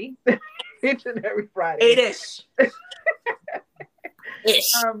 8:30, each and every Friday. 8-ish.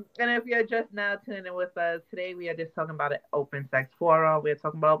 And if you're just now tuning in with us, today we are just talking about an open sex forum. We're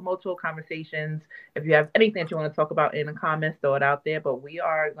talking about multiple conversations. If you have anything that you want to talk about in the comments, throw it out there. But we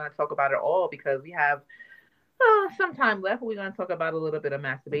are going to talk about it all because we have some time left. We're going to talk about a little bit of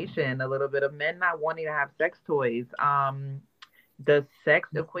masturbation, a little bit of men not wanting to have sex toys. Does sex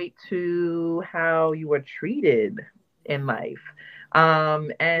equate to how you were treated in life?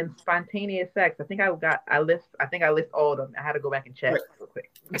 And spontaneous sex. I think I list all of them. I had to go back and check real quick.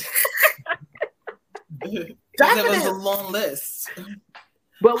 There was a long list.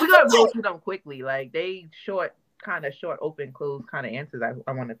 But we're gonna go through them quickly. Like they short, open, close kind of answers.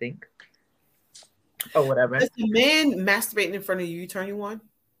 I want to think. Or whatever. Does the man masturbating in front of you turn you on?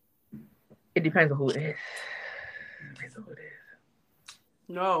 It depends on who it is.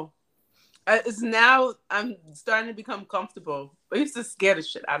 No. It's now I'm starting to become comfortable. It used to scare the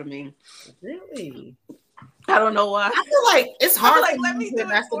shit out of me. Really? I don't know why. I feel like it's hard to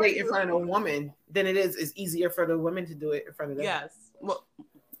masturbate in front of a woman than it is. It's easier for the women to do it in front of them. Yes. Well,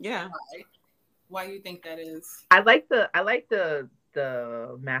 yeah. Why do you think that is? I like the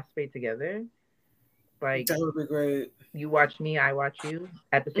masturbate together. Like that would be great. You watch me, I watch you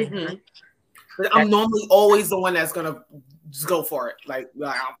at the same time. But I'm normally always the one that's gonna just go for it. Like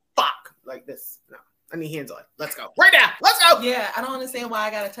fuck, like this. No, I need hands on. Let's go right now. Let's go. Yeah, I don't understand why I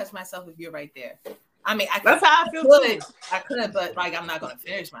gotta touch myself if you're right there. I mean, that's how I feel too. I could, but like I'm not gonna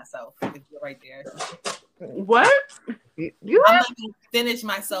finish myself if you're right there. What? I'm not gonna finish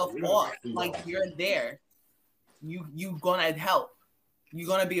myself off. Like you're there. You gonna help. You're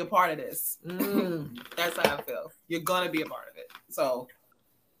gonna be a part of this. That's how I feel. You're gonna be a part of it. So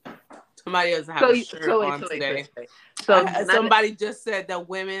somebody doesn't have a shirt on today. So somebody just said that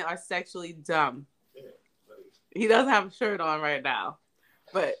women are sexually dumb. He doesn't have a shirt on right now,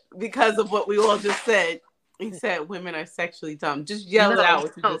 but because of what we all just said, he said women are sexually dumb. Just yell it out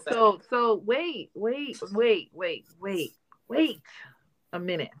what you just said. So wait a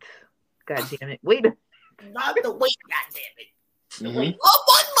minute. God damn it! Wait. Not the wait. God damn it. Mm-hmm.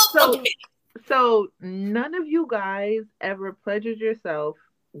 So none of you guys ever pleasured yourself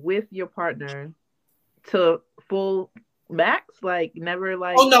with your partner to full max? Like never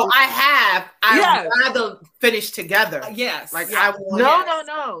like oh no, I have. I'd rather finish together. Yes. Like yes. I want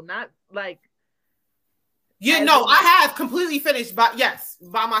No, not like I have completely finished by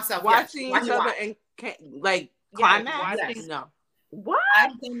myself. Watching each other and climax. Yes. No. What?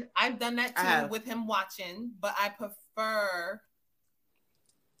 I've done that too with him watching, but I prefer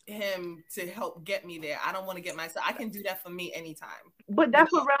him to help get me there. I don't want to get myself. I can do that for me anytime. But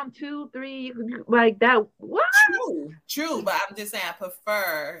that's for round 2, 3, like that. What? True. But I'm just saying I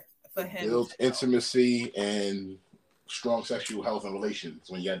prefer for him. Build intimacy and strong sexual health and relations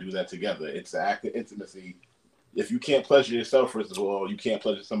when you gotta do that together. It's an act of intimacy. If you can't pleasure yourself, first of all, you can't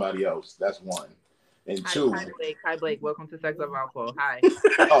pleasure somebody else. That's one. And two. Hi Blake. Welcome to Sex, Love, and Alcohol. Hi.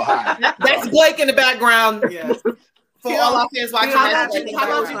 Oh, hi. That's Blake in the background. Yeah. For all our fans watching how about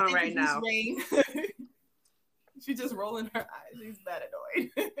you right now? She's just rolling her eyes. She's that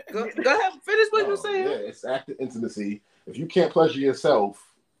annoyed. Go ahead, finish what you're saying. Yeah, it's active intimacy. If you can't pleasure yourself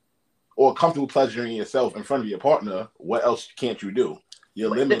or comfortable pleasuring yourself in front of your partner, what else can't you do?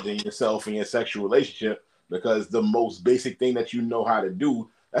 You're limiting yourself in your sexual relationship because the most basic thing that you know how to do,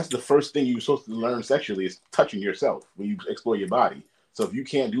 that's the first thing you're supposed to learn sexually is touching yourself when you explore your body. So if you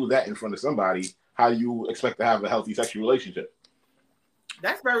can't do that in front of somebody, how do you expect to have a healthy sexual relationship?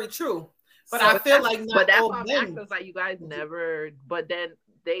 That's very true. But I feel like but that's why I'm asking, like, you guys never. But then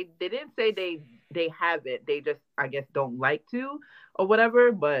they didn't say they haven't. They just, I guess, don't like to or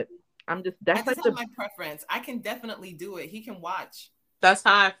whatever. But I'm just that's like my preference. I can definitely do it. He can watch. That's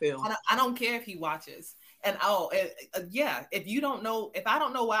how I feel. I don't care if he watches. And yeah, if I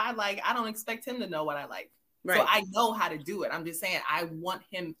don't know what I like, I don't expect him to know what I like. Right. So I know how to do it. I'm just saying I want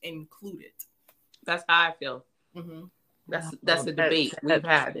him included. That's how I feel. Mm-hmm. That's a debate we've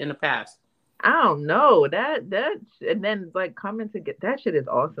had in the past. I don't know that and then like commenting that shit is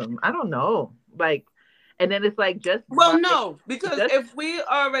awesome. I don't know, like, and then it's like just no, because if we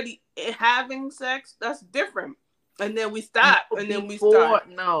already having sex, that's different. And then we stop, and then we start.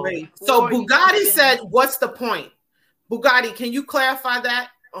 No. So Bugatti said, "What's the point?" Bugatti, can you clarify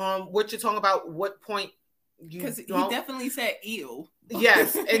that? What you're talking about? What point? Because he definitely said "ew."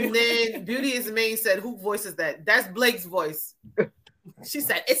 Yes, and then Beauty is the Main said, "Who voices that?" That's Blake's voice. She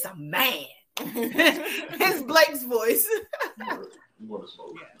said, "It's a man." It's Blake's voice.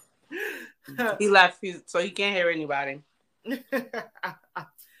 He left, so he can't hear anybody.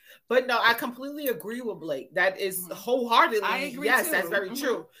 But no, I completely agree with Blake. That is wholeheartedly. I agree. Yes, too. That's very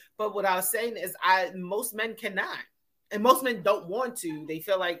true. But what I was saying is, most men cannot, and most men don't want to. They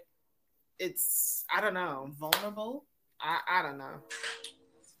feel like it's, I don't know, vulnerable. I don't know.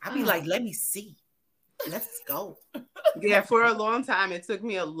 I'd be like, let me see. Let's go. Yeah, for a long time, it took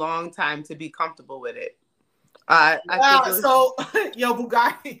me a long time to be comfortable with it. Bugatti's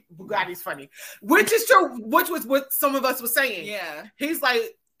funny, which is true. Which was what some of us were saying. Yeah, he's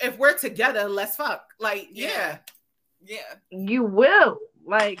like, if we're together, let's fuck. Like, yeah. You will.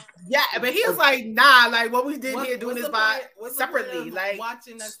 Like, yeah, but he was like, nah, like what we did here doing this by separately, like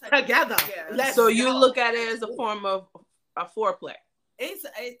watching us together. Yeah. So you look at it as a form of a foreplay.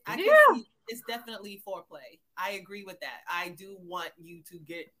 It's definitely foreplay. I agree with that. I do want you to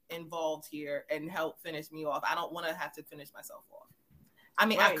get involved here and help finish me off. I don't want to have to finish myself off. I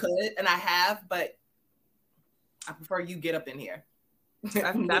mean, I could and I have, but I prefer you get up in here.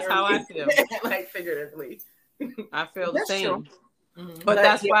 That's how I feel. Like figuratively. I feel the same. Mm-hmm. But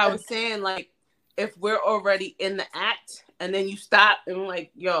that's why I was saying, like, if we're already in the act and then you stop and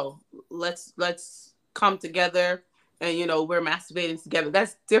like, yo, let's come together and, you know, we're masturbating together.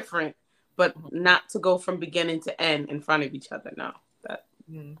 That's different, but not to go from beginning to end in front of each other. No, that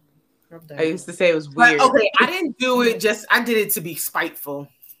I used to say it was weird. But, okay, I didn't do it. I did it to be spiteful.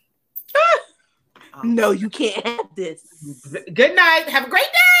 No, you can't have this. Good night. Have a great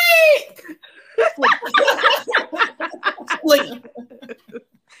day. Sleep.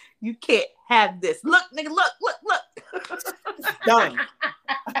 You can't have this. Look, nigga, look. Done.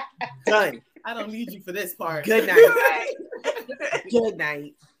 I don't need you for this part. Good night. Good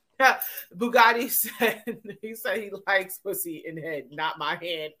night. Bugatti said he likes pussy in head, not my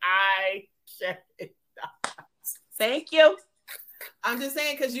hand. I can't. Thank you. I'm just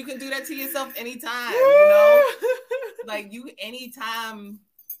saying, because you can do that to yourself anytime, you know? Like, you, anytime,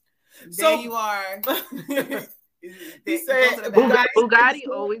 there you are. He said Bugatti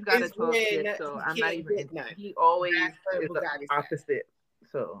always got to talk shit, so I'm not even. He always is the opposite,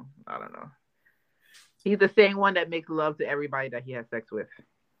 so I don't know. He's the same one that makes love to everybody that he has sex with.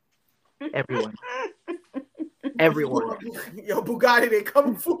 Everyone. Yo, Bugatti, they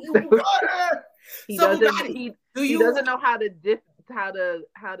coming for you, Bugatti. He doesn't know how to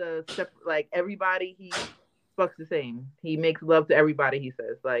like everybody. He fucks the same. He makes love to everybody. He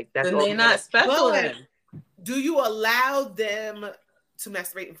says like that's. Then they're not special. Do you allow them to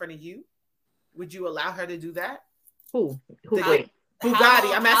masturbate in front of you? Would you allow her to do that? Who? Bugatti.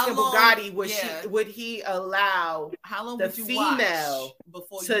 I'm asking Bugatti. Would he allow the female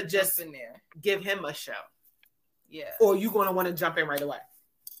before to just in there, give him a show? Yeah. Or you gonna want to jump in right away?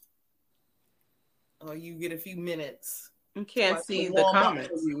 Or you get a few minutes. You can't see the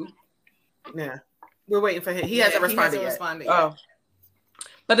comments. Yeah. We're waiting for him. He hasn't responded yet. Oh.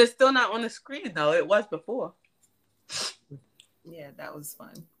 But it's still not on the screen though. It was before. Yeah, that was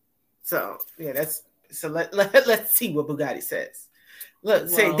fun. So let's see what Bugatti says. Look,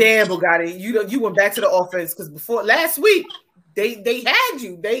 say, damn, Bugatti, you went back to the offense because before last week they had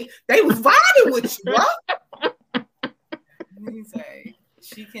you. They was vibing with you, bro. Let me say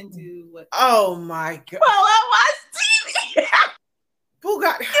she can do what? Oh my god! Well, I watch TV.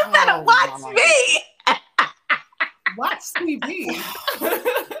 Bugatti, you better watch me. Watch TV. I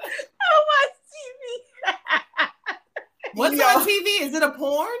watch TV. What's on TV? Is it a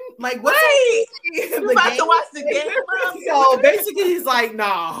porn? Like what? Right. You about to watch the game? So basically, he's like,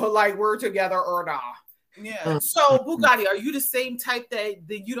 nah, like we're together or nah. Yeah. So Bugatti, are you the same type that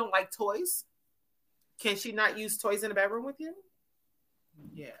you don't like toys? Can she not use toys in the bedroom with you?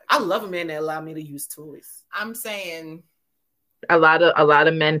 Yeah, I love a man that allow me to use toys. I'm saying a lot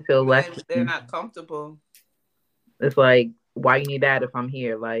of men feel less. They're not comfortable. It's like, why you need that if I'm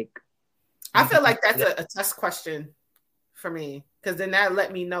here? Like, I feel like that's a test question for me, because then that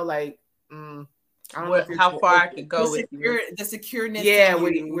let me know, like, I don't know how far I could go with the secureness. Yeah,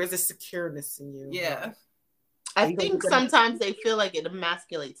 where's the secureness in you? Yeah, I think sometimes they feel like it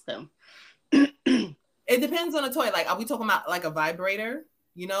emasculates them. It depends on the toy. Like, are we talking about like a vibrator,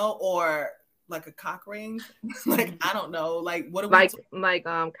 or like a cock ring? Like, I don't know. Like, what are we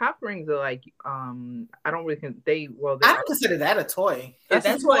cock rings are like I don't really I don't consider that a toy. That's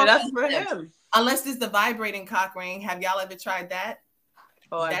a toy. That's for him. Unless it's the vibrating cock ring. Have y'all ever tried that?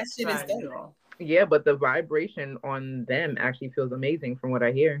 Oh, that shit is dead. Yeah, but the vibration on them actually feels amazing from what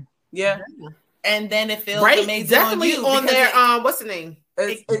I hear. Yeah. And then it feels amazing definitely on their what's the name?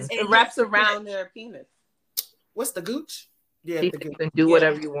 It wraps around their penis. What's the gooch? Yeah, he can do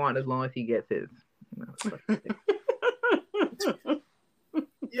whatever you want as long as he gets his.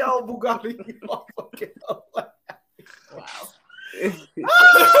 Yo, Bugatti. Wow.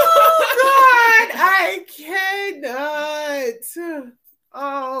 Oh God, I cannot.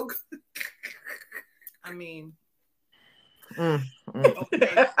 Oh, I mean,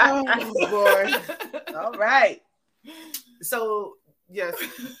 okay. Oh boy. All right. So yes,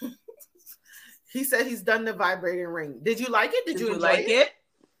 he said he's done the vibrating ring. Did you like it? Did you enjoy like it?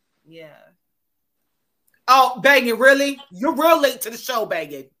 Yeah. Oh, Bangin', really? You're real late to the show,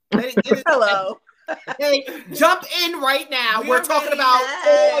 Bangin'. Hello. Hey, jump in right now. We're talking about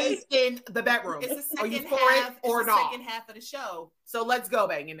toys in the bedroom. It's the second Are you for half, it or it's not? The second half of the show. So let's go,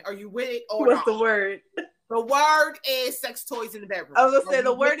 Bangin'. Are you with it or What's not? the word? The word is sex toys in the bedroom. I was gonna say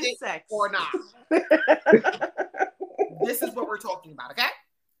the word is sex or not. This is what we're talking about, okay?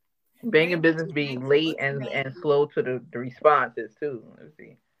 Banging business being late and slow to the responses too. Let's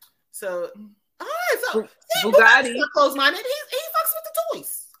see. So, so Bugatti close-minded. He fucks with the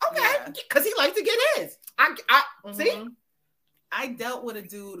toys. Okay, because he likes to get his. See. I dealt with a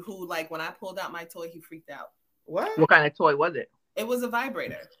dude who, like, when I pulled out my toy, he freaked out. What kind of toy was it? It was a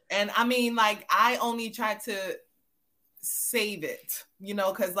vibrator, and I mean, like, I only tried to save it,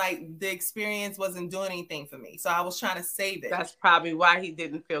 because like the experience wasn't doing anything for me, so I was trying to save it. That's probably why he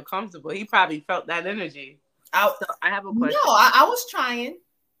didn't feel comfortable. He probably felt that energy. I have a question. No, I was trying.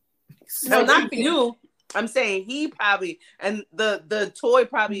 No, not for you. I'm saying he probably, and the toy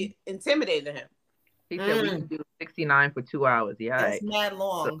probably intimidated him. He said we can do 69 for 2 hours. Yeah, that's mad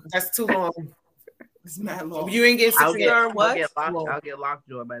long. That's too long. It's mad long. You ain't getting 69. I'll get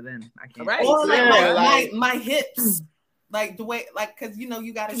lockjaw by then. I can't. Right. Or like my hips. Like the way, like, because you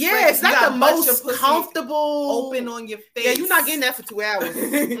gotta. Yeah, it's not the most comfortable. Open on your face. Yeah, you're not getting that for 2 hours.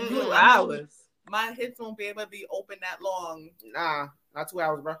 2 hours. My hips won't be able to be open that long. Nah, not 2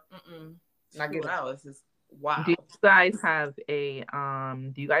 hours, bro. Not 2 hours is wow. Do you guys have a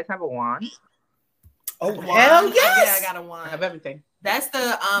Do you guys have a wand? Oh hell yes! Yeah, I got a wand. I have everything. That's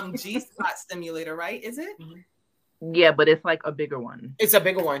the G-spot stimulator, right? Is it? Yeah, but it's like a bigger one. It's a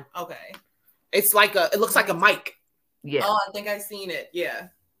bigger one. Okay. It's like it looks like a mic. Yeah. Oh, I think I've seen it. Yeah.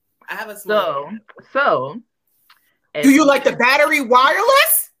 I have a small So do you like the battery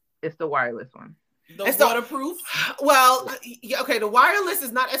wireless? It's the wireless one. The waterproof? Well, okay, the wireless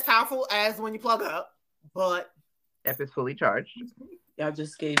is not as powerful as when you plug up, but if it's fully charged. Y'all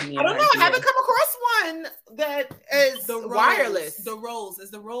just gave me I don't know. I haven't come across one that is the wireless. The Rose. Is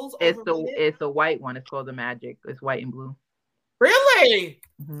the Rose It's the white one. It's called the Magic. It's white and blue. Really?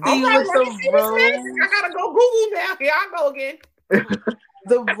 Mm-hmm. Okay, I gotta go Google now. Here I go again.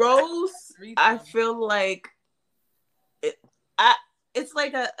 The Rose, I feel like it's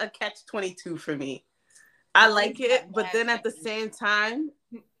like a catch-22 for me. I like it, but then at the same time,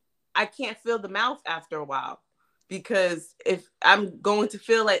 I can't feel the mouth after a while, because if I'm going to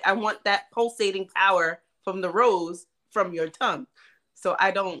feel like I want that pulsating power from the Rose from your tongue, so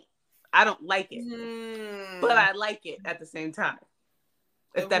I don't like it, but I like it at the same time.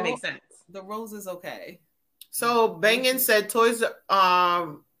 If that makes sense. The Rose is okay. So Bangin' said toys.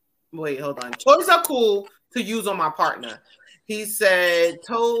 Wait, hold on. Toys are cool to use on my partner. He said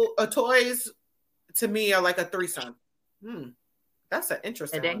toys to me are like a threesome. That's an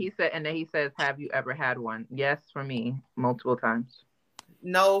interesting. And then he says, "Have you ever had one?" Yes, for me, multiple times.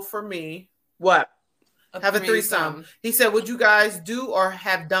 No, for me. What? Have a threesome. He said, "Would you guys do or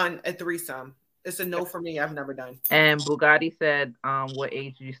have done a threesome?" It's a no for me. I've never done. And Bugatti said, "What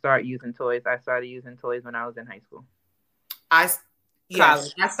age did you start using toys?" I started using toys when I was in high school. I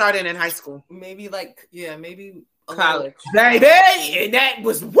started in high school. Maybe maybe college, baby, and that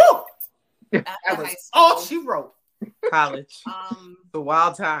was woo. That was all she wrote. College. The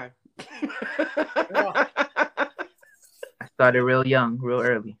wild time. I started real young, real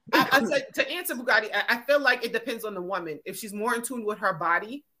early. I said to answer Bugatti, I feel like it depends on the woman. If she's more in tune with her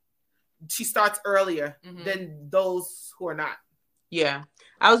body, she starts earlier than those who are not. Yeah.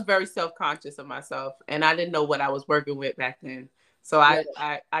 I was very self-conscious of myself, and I didn't know what I was working with back then. So I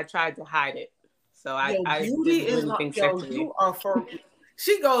tried to hide it. So I beauty is like, you are for.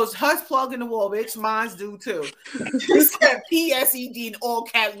 She goes, hers plug in the wall, bitch. Mine's do too. She said PSED in all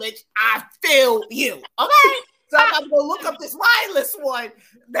cap, bitch. I feel you. Okay. So I'm about to go look up this wireless one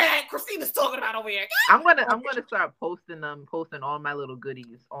that Christina's talking about over here. I'm gonna start posting all my little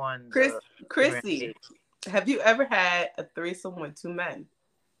goodies on Chrissy. Have you ever had a threesome with two men?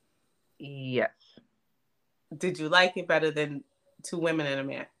 Yes. Did you like it better than two women and a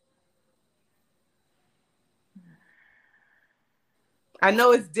man? I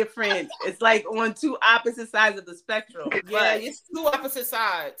know it's different. It's like on two opposite sides of the spectrum. Yeah, it's two opposite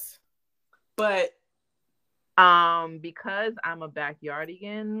sides. But because I'm a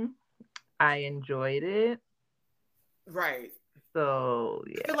backyardigan, I enjoyed it. Right. So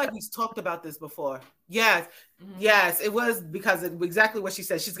yeah. I feel like we've talked about this before. Yes. Yes, it was because of exactly what she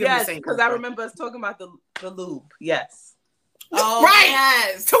said. She's gonna be saying because I remember us talking about the lube. Yes. Oh right.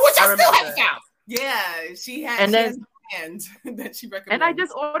 Yes. To which I still have out. Yeah, she had and then that she recommended. And I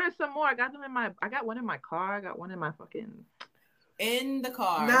just ordered some more. I got one in my car. I got one in my fucking in the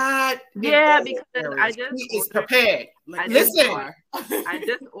car. Because I just is prepared. I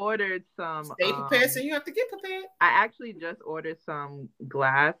just ordered some. Stay prepared, so you have to get prepared. I actually just ordered some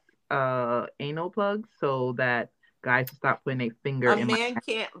glass anal plugs so that guys can stop putting their finger in. A man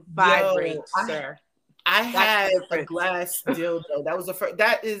can't vibrate, sir. I had a glass dildo. That was the first.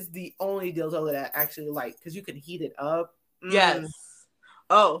 That is the only dildo that I actually like because you can heat it up. Yes.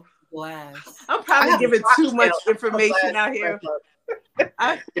 Oh, glass. I'm probably giving too much information out here.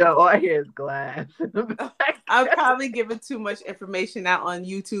 All I hear is glass. I'm probably giving too much information out on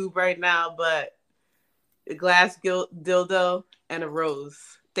YouTube right now, but a glass dildo and a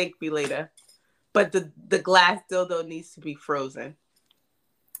rose. Thank me later. But the glass dildo needs to be frozen.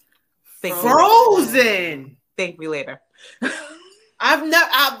 Frozen. Thank me later.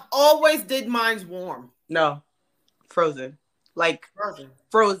 I've always did mine's warm. No, frozen. Like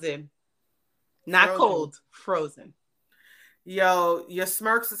frozen. Not cold. Frozen. Yo, your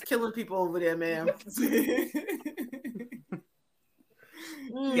smirks is killing people over there, man.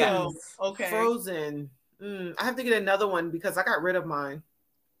 Yes. Okay. Frozen. I have to get another one because I got rid of mine.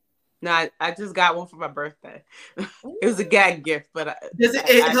 No, I just got one for my birthday. It was a gag gift, but I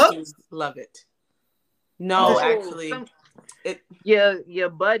love it. No, actually, your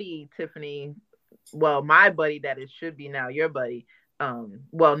buddy Tiffany. Well, my buddy that it should be now your buddy.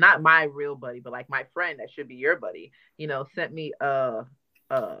 Well, not my real buddy, but like my friend that should be your buddy. Sent me a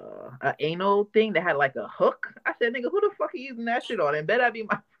anal thing that had like a hook. I said, "Nigga, who the fuck are you using that shit on?" And bet I be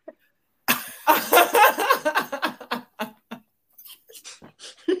my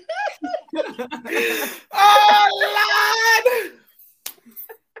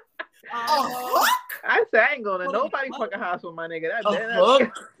Oh Lord! I said I ain't going to nobody fucking house with my nigga. I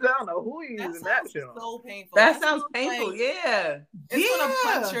don't know who you using that shit on. So painful. That sounds painful. Like, yeah, it's gonna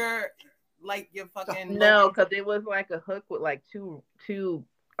punch your fucking. No, because it was like a hook with like two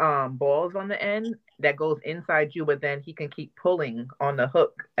balls on the end that goes inside you, but then he can keep pulling on the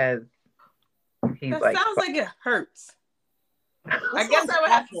hook as he's that like. Sounds like it hurts. I guess I would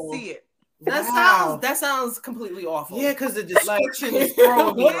have to see it. That sounds completely awful. Yeah, because the description is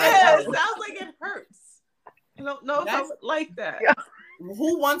throwing me. Yeah, it sounds like it hurts. I don't know if I would like that. Yeah.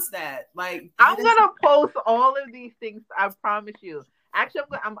 Who wants that? Like, I'm gonna post all of these things. I promise you. Actually,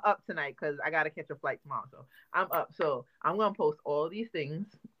 I'm up tonight because I gotta catch a flight tomorrow. So I'm up. So I'm gonna post all these things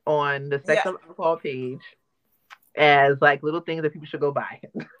on the Sex of Alcohol page as like little things that people should go buy.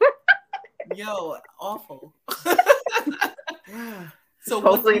 Yo, awful. So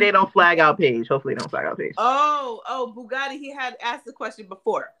hopefully they don't flag our page. Oh, Bugatti, he had asked the question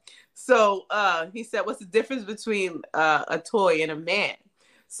before. So he said, what's the difference between a toy and a man?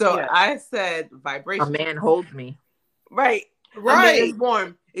 So I said vibration. A man holds me. Right. It's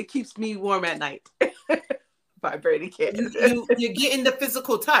warm. It keeps me warm at night. Vibrating cans. You're getting the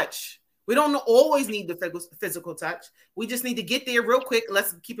physical touch. We don't always need the physical touch. We just need to get there real quick.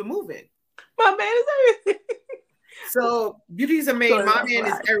 Let's keep it moving. My man is everything. So beauty's a maid. My man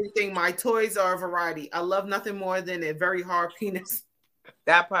is everything. My toys are a variety. I love nothing more than a very hard penis.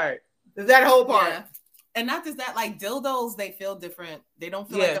 That part. That whole part. Yeah. And not just that, like dildos, they feel different. They don't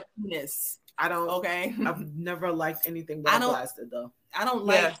feel like a penis. I don't. Okay. I've never liked anything but plastic though. I don't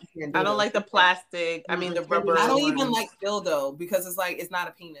like. I don't like the plastic. I mean the rubber. I don't even like dildo because it's like it's not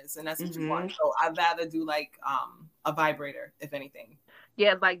a penis and that's what you want. So I'd rather do like a vibrator if anything.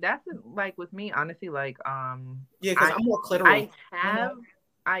 Yeah, like that's like with me honestly. Like yeah, because I'm more clitoral.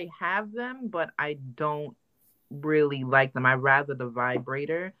 I have them, but I don't really like them. I rather the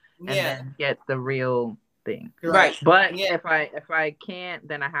vibrator and then get the real thing. Right. But if I can't,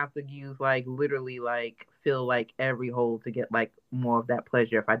 then I have to use like literally like fill like every hole to get like more of that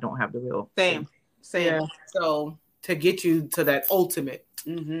pleasure if I don't have the real Same. Yeah. So to get you to that ultimate,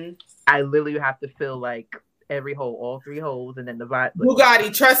 I literally have to fill like every hole, all 3 holes, and then the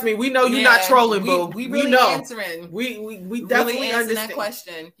Bugatti, trust me, we know you're not trolling, boo. We really know. answering. We definitely really understand that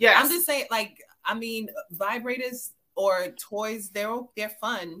question. Yeah, I'm just saying, like, I mean, vibrators or toys, they're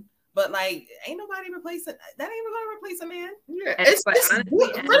fun, but like, ain't nobody replacing that. Ain't gonna replace a man. Yeah, it's pretty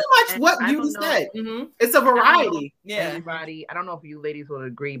much what you said. It's a variety. Everybody, I don't know if you ladies will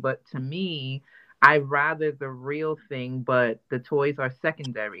agree, but to me, I rather the real thing, but the toys are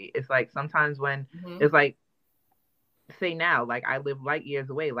secondary. It's like sometimes when it's like, say now, like I live light years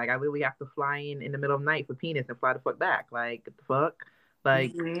away. Like I literally have to fly in the middle of the night for penis and fly the fuck back. Like what the fuck?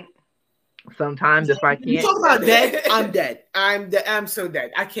 Like sometimes if I can't. You talk about dead? I'm dead. I'm so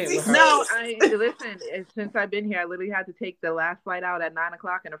dead. I can't. No, listen. Since I've been here, I literally had to take the last flight out at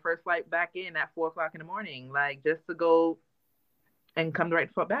 9:00 and the first flight back in at 4:00 in the morning. Like just to go and come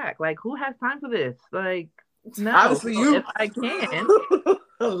right foot back. Like who has time for this? Like no. Obviously you. If I can.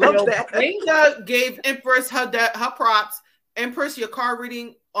 I love that. Inga gave Empress her props. Empress, your card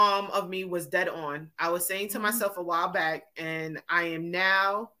reading of me was dead on. I was saying to myself a while back, and I am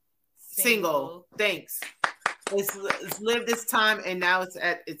now single. Thanks. It's lived this time, and now it's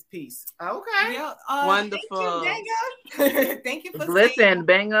at its peace. Okay. Yeah, wonderful. Thank you, thank you for listen,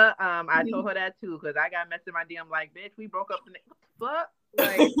 Benga. I told her that too because I got messed in my DM like, bitch, we broke up. What the fuck?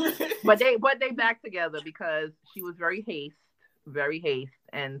 Like, but they back together because she was very haste,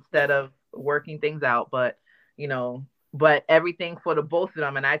 instead of working things out. But you know, but everything for the both of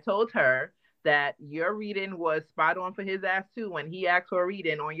them. And I told her that your reading was spot on for his ass too when he asked for a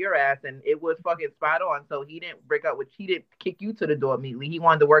reading on your ass, and it was fucking spot on. So he didn't break up he didn't kick you to the door immediately. He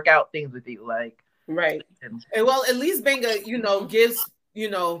wanted to work out things with you, like right. And well, at least Benga, gives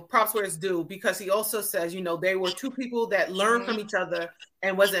props where it's due because he also says, they were two people that learned from each other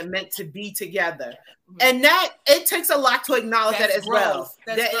and wasn't meant to be together, and that it takes a lot to acknowledge that as well.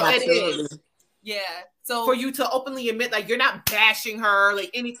 It is. Yeah. So for you to openly admit, like, you're not bashing her, like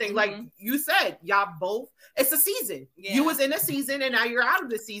anything, like you said, y'all both, it's a season. Yeah. You was in a season and now you're out of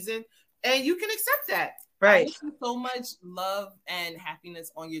the season and you can accept that. Right. I wish you so much love and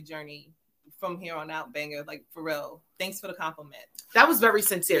happiness on your journey from here on out, Banger. Like, for real. Thanks for the compliment. That was very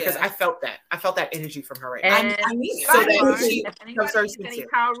sincere because I felt that. I felt that energy from her right now. And I mean, so that was very sincere. Any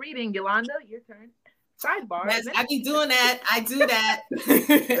power reading, Yolanda, your turn. Sidebar. Yes, I be doing that. I do that.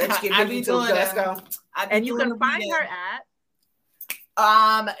 I be doing that. Let's go. And you can find her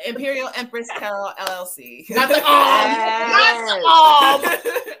at Imperial Empress Carol LLC. Not the I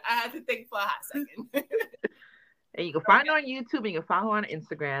had to think for a hot second. And you can find her on YouTube and you can follow her on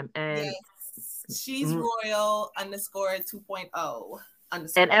Instagram. And she's royal _2.0.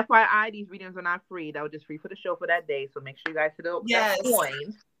 And FYI, these readings are not free. That was just free for the show for that day. So make sure you guys hit up that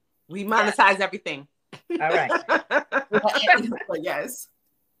coin. We monetize everything. All right. Yes.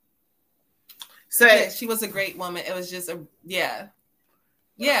 So she was a great woman. It was just yeah.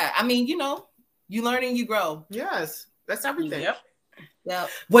 I mean, you learn and you grow. Yes, that's everything. Yep.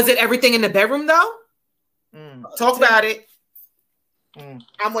 Was it everything in the bedroom though? Talk about it.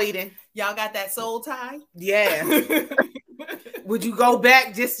 I'm waiting. Y'all got that soul tie? Yeah. Would you go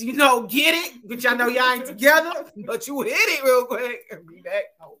back just get it? But y'all know y'all ain't together. But you hit it real quick and be back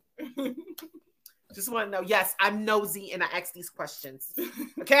home. Just want to know. Yes, I'm nosy and I ask these questions.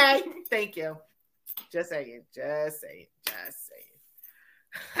 Okay? Thank you. Just saying.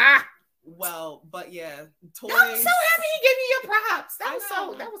 Ha! Well, but yeah, toys. I'm so happy you gave me your props. That was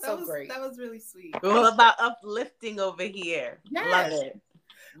so great. That was really sweet. We're all about uplifting over here. Yes. Love it.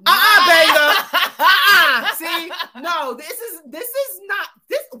 Banger. See, no, this is not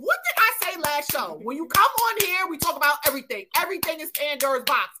this. What did I say last show? When you come on here, we talk about everything. Everything is Pandora's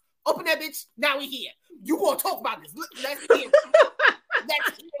box. Open that bitch. Now we here. You want to talk about this? Let's hear it.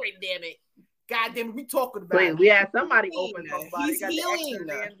 Let's hear it. Damn it. God damn it, we talking about it. We had somebody open. He's healing.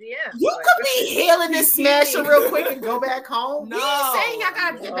 You could be healing this smasher real quick and go back home. No, we ain't saying y'all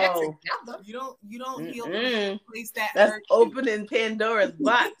gotta get back together. You don't heal place that That's hurt. opening Pandora's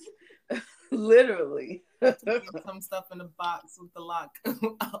box. Literally. Some stuff in the box with the lock.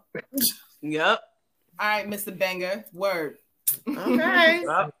 Yep. All right, Mr. Banger. Word. Okay.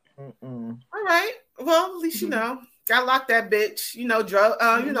 All right. Well, at least you know. Gotta lock that bitch. You know,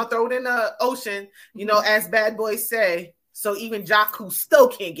 throw it in the ocean. You know, as bad boys say. So even Jakku still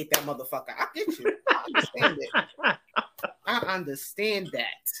can't get that motherfucker. I get you. I understand it. I understand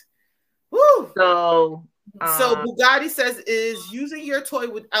that. Woo. So Bugatti says, is using your toy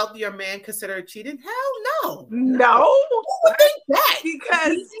without your man considered cheating? Hell no. No. Who would think that?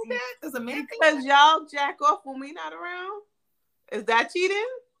 Because y'all jack off when we not around? Is that cheating?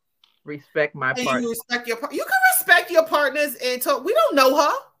 Respect my partner. You respect your partner. You can respect your partners and talk. We don't know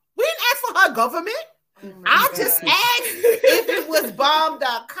her. We didn't ask for her government. I just asked if it was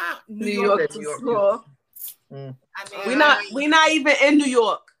bomb.com. New York to school. I mean, we not even in New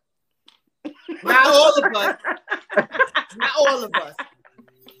York. Not all of us. Not all of us.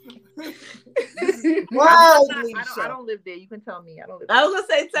 I don't live there. You can tell me. I don't live there. I was gonna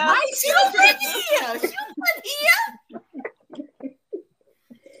say, tell me. She don't live here. She don't live here.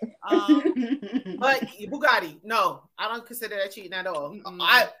 But Bugatti, no, I don't consider that cheating at all.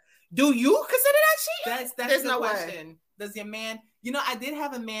 Do you consider that cheating? That's no question. Does your man? You know, I did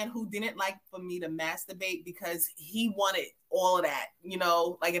have a man who didn't like for me to masturbate because he wanted all of that. You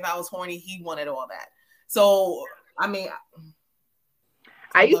know, like if I was horny, he wanted all that. So, I mean,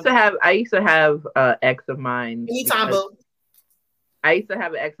 I used to have an ex of mine. Anytime, boo. I used to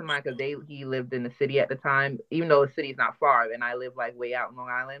have an ex of mine because he lived in the city at the time, even though the city's not far, and I live like way out in Long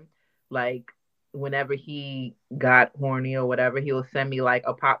Island. Like, whenever he got horny or whatever, he'll send me like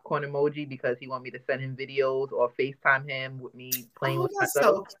a popcorn emoji because he want me to send him videos or FaceTime him with me playing with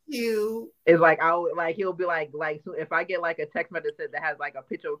myself. So cute. It's like he'll be like so if I get like a text message that has like a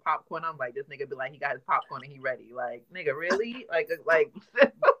picture of popcorn, I'm like, this nigga be like, he got his popcorn and he ready. Like, nigga, really? like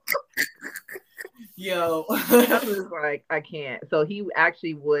yo. I'm just like, I can't. So he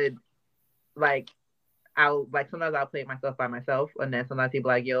actually would sometimes I'll play it myself by myself, and then sometimes he'll be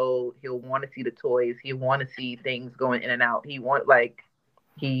like, yo, he'll want to see the toys, he'll want to see things going in and out. He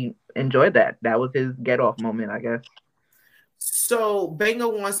enjoyed that. That was his get off moment, I guess. So Banger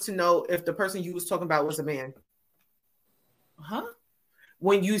wants to know if the person you was talking about was a man. Huh?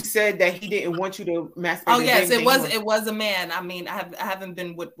 When you said that he didn't want you to masturbate. Oh yes, it was a man. I mean, I haven't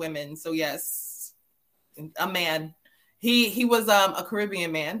been with women, so yes, a man. He was a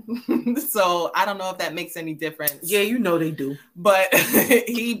Caribbean man, so I don't know if that makes any difference. Yeah, you know they do. But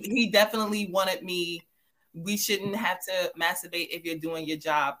he definitely wanted me. We shouldn't have to masturbate if you're doing your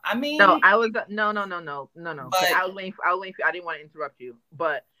job. I mean, no. But I was waiting. I didn't want to interrupt you,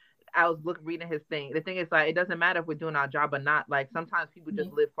 but I was reading his thing. The thing is, like, it doesn't matter if we're doing our job or not. Like, sometimes people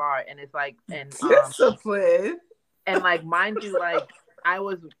just live far, and it's like, and discipline. And like, mind you, like, I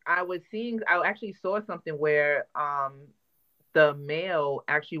actually saw something where the male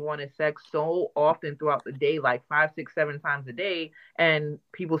actually wanted sex so often throughout the day, like 5, 6, 7 times a day, and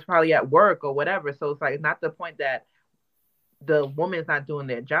people's probably at work or whatever. So it's like, it's not the point that the woman's not doing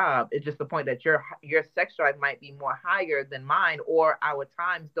their job. It's just the point that your sex drive might be more higher than mine, or our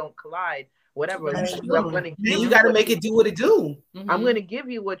times don't collide. Whatever. You got to make it do what it do. Mm-hmm. I'm going to give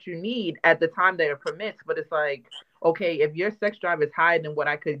you what you need at the time that it permits. But it's like, okay, if your sex drive is higher than what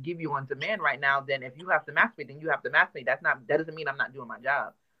I could give you on demand right now, then if you have to masturbate, then you have to masturbate. That doesn't mean I'm not doing my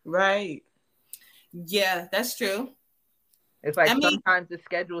job. Right. Yeah, that's true. It's like sometimes the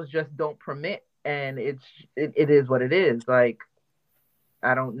schedules just don't permit, and it is what it is. Like,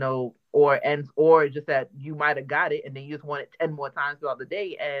 I don't know, or just that you might have got it and then you just want it 10 more times throughout the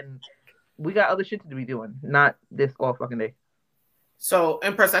day, and we got other shit to be doing, not this all fucking day. So,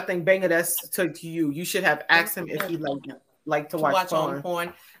 Empress, I think Banger, that's to you. You should have asked him if he like to watch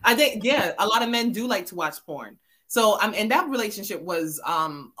porn. I think, yeah, a lot of men do like to watch porn. So, and that relationship was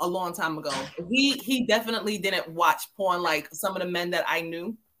a long time ago. He definitely didn't watch porn like some of the men that I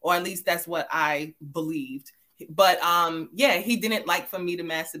knew, or at least that's what I believed. But yeah, he didn't like for me to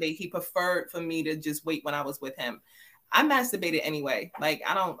masturbate. He preferred for me to just wait when I was with him. I masturbated anyway. Like,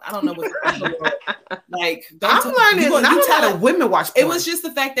 I don't know what like. I'm learning not a lot of women watch porn. It was just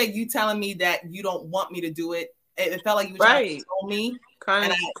the fact that you telling me that you don't want me to do it. It felt like you were trying to control me.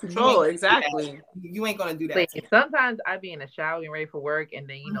 Kind of control, exactly. You ain't gonna do that. Sometimes I be in the shower getting ready for work, and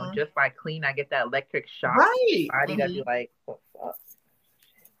then just by clean, I get that electric shock. Right. Body gotta be like, oh, fuck.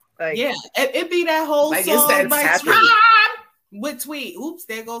 Like, yeah, it be that whole like song like with Tweet. Oops,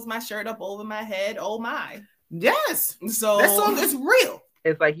 there goes my shirt up over my head. Oh my. Yes. So that song is real.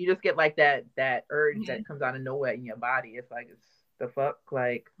 It's like you just get like that urge that comes out of nowhere in your body. It's like The fuck,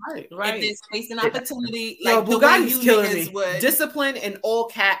 like right. If there's space and opportunity, like Bugatti's killing me. Discipline in all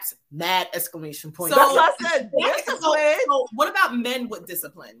caps, mad exclamation point. So, that's what I said. So what about men with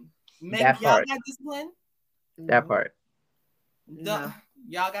discipline? Men, y'all got discipline? That part. No.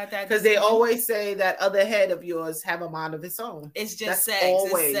 Y'all got that because they always say that other head of yours have a mind of its own. It's just sex.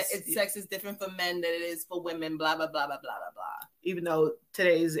 It's sex is different for men than it is for women. Blah blah blah blah blah blah blah. Even though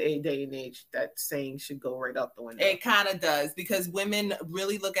today's a day and age, that saying should go right out the window. It kind of does because women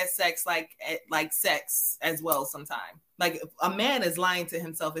really look at sex like sex as well. Sometimes, like a man is lying to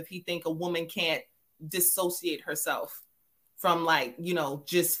himself if he think a woman can't dissociate herself from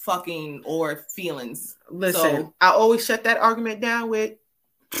just fucking or feelings. Listen, I always shut that argument down with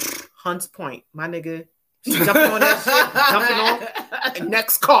Hunt's Point, my nigga. She jumping on that shit, jumping on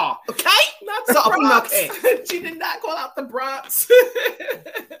next car. Okay? Not the Bronx. She did not call out the Bronx.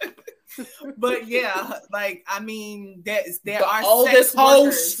 But yeah, there are oldest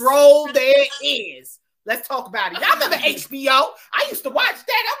whole stroll there is. Let's talk about it. Y'all remember HBO? I used to watch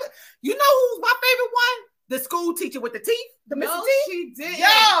that. You know who's my favorite one? The school teacher with the teeth? The Mrs. No, T? she didn't.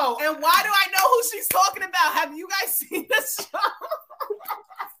 Yo! And why do I know who she's talking about? Have you guys seen this show?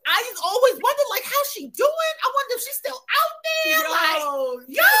 I just always wondered, how's she doing? I wonder if she's still out there. I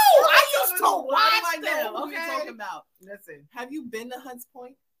used to watch them. What are you talking about? Listen, have you been to Hunts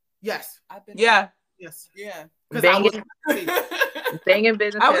Point? Yes. I've been. Yeah. Yes. Yeah. Banging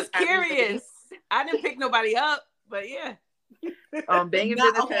business. I was curious. I didn't pick nobody up, but yeah. Banging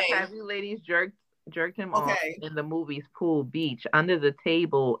business. Have you ladies jerked him off in the movies Pool Beach under the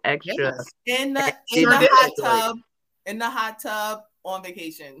table extra in the hot tub on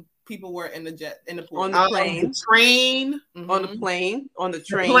vacation. People were in the pool on the plane, on the plane, on the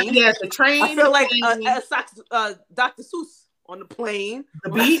train. Yes, the train. I feel like Dr. Seuss on the plane,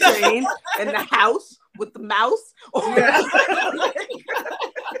 the beach train, and the house with the mouse.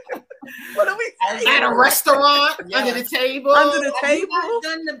 What are we saying? At a restaurant, under the table. Under the table. Have you guys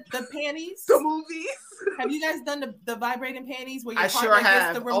done the panties? The movies. Have you guys done the vibrating panties where your I partner sure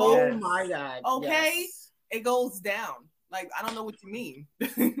have. gets the remote? Oh my God. Okay. Yes. It goes down. I don't know what you mean.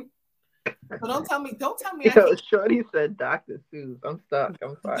 So don't tell me. Yo, Shorty said Dr. Seuss. I'm stuck.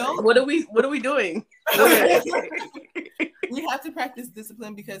 I'm sorry. What are we doing? We have to practice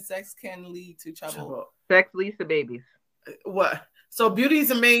discipline because sex can lead to trouble. Sex leads to babies. What? So Beauty's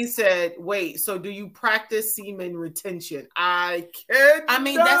the Main said, wait, so do you practice semen retention? That's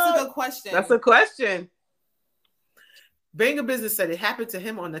a good question. That's a question. Banger Business said it happened to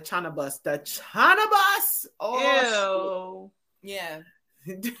him on the China bus. The China bus? Oh, yeah.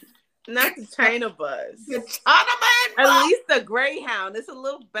 Not the China bus. The China man bus. At least the Greyhound. It's a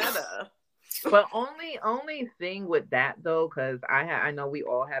little better. But only thing with that though, because I know we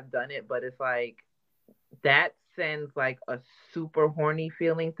all have done it, but it's like that sends a super horny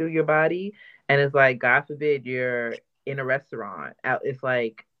feeling through your body, and it's God forbid you're in a restaurant. It's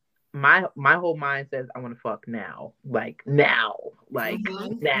my whole mind says I want to fuck now, now. No,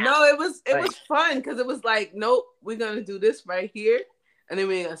 it was fun because it was nope, we're gonna do this right here, and then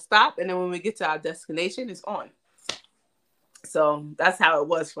we're gonna stop, and then when we get to our destination, it's on. So that's how it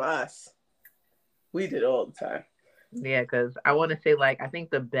was for us. We did all the time. Yeah, because I want to say I think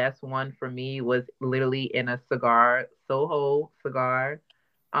the best one for me was literally in a Soho cigar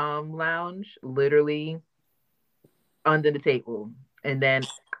lounge, literally under the table, and then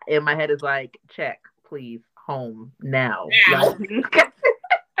in my head is check, please, home now.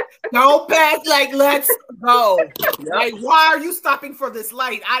 Don't pass, let's go. Why are you stopping for this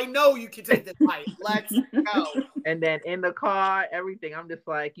light? I know you can take this light. Let's go. And then in the car, everything, I'm just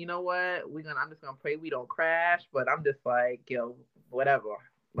you know what? I'm just gonna pray we don't crash, but I'm just yo, whatever.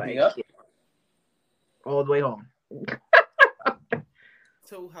 All the way home.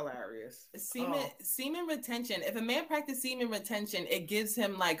 So hilarious. Semen retention. If a man practices semen retention, it gives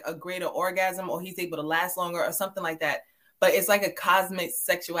him a greater orgasm, or he's able to last longer, or something like that. But it's a cosmic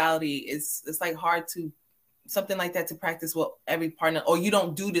sexuality. It's hard to something like that to practice with every partner, or you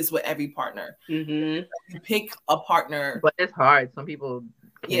don't do this with every partner. Mm-hmm. You pick a partner, but it's hard. Some people,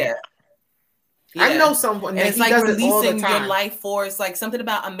 yeah. I know someone, and it's releasing your life force. Something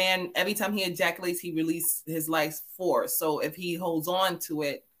about a man. Every time he ejaculates, he releases his life force. So if he holds on to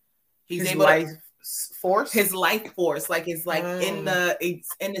it, he's able to. Force? His life force, it's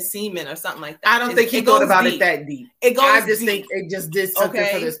in the semen or something like that. I don't think he thought about it that deep. I just think it just did something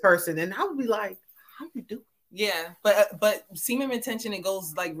for this person, and I would be how you do? Yeah, but semen retention, it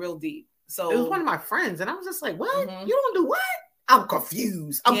goes real real deep. So it was one of my friends, and I was just what? Mm-hmm. You don't do what? I'm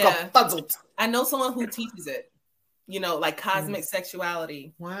confused. I'm confuzzled. I know someone who teaches it. Cosmic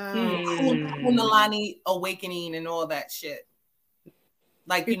sexuality. Wow. Kundalini awakening and all that shit.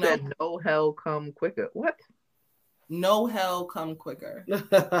 Like, you said, no hell come quicker. What? No hell come quicker.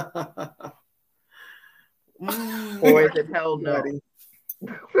 Or is it hell no?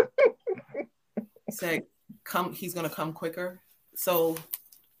 Said he's gonna come quicker. So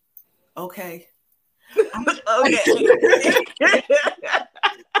okay. Okay.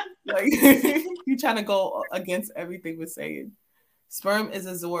 Like you trying to go against everything we're saying. Sperm is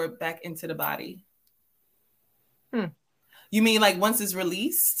absorbed back into the body. You mean like once it's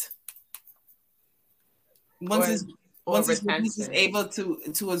released? Once it's released, is able to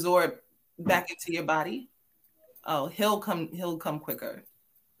absorb back into your body? Oh, he'll come quicker.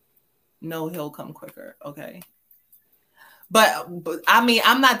 No, he'll come quicker. Okay. But I mean,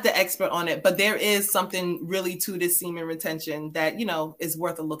 I'm not the expert on it, but there is something really to this semen retention that, you know, is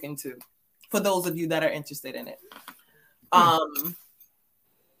worth a look into for those of you that are interested in it.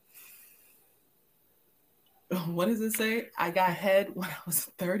 What does it say? I got head when I was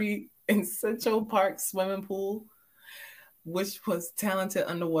 30 in Central Park swimming pool, which was talented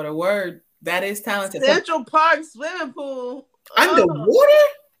underwater. Word. That is talented. Central Park swimming pool. Underwater?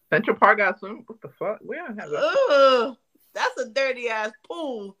 Central Park got swimming. What the fuck? We don't have that. That's a dirty ass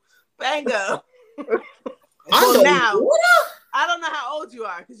pool. Bango. So now, I don't know how old you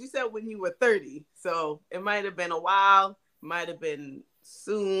are because you said when you were 30. So it might have been a while, might have been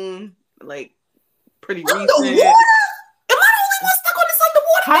soon, like pretty recent. Underwater? Am I the only one stuck on this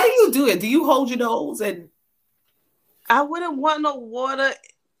underwater? How do you do it? Do you hold your nose and I wouldn't want no water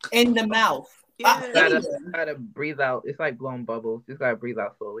in the mouth? Yeah. Gotta breathe out. It's like blowing bubbles. Just gotta breathe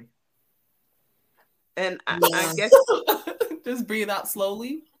out slowly. And I guess just breathe out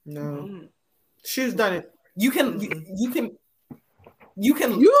slowly. No, she's done it. You can. You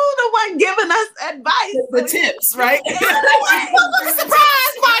the one giving us advice, the tips, right? I'm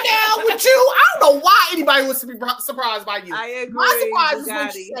surprised by now with you. I don't know why anybody was surprised by you. I agree. My surprise is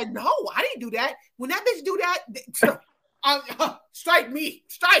when she said, "No, I didn't do that." When that bitch do that, strike me.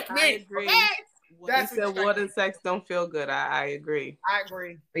 I agree. Okay? That's the water and sex don't feel good. I agree. I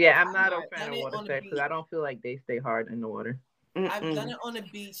agree. Yeah, I'm not a fan of water sex because I don't feel like they stay hard in the water. I've done it on the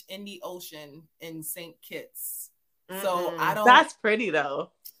beach in the ocean in St. Kitts. So I don't. That's pretty though.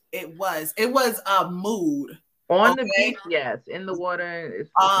 It was a mood. On the beach, yes. In the water,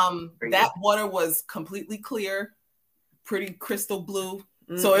 it's that water was completely clear, pretty crystal blue.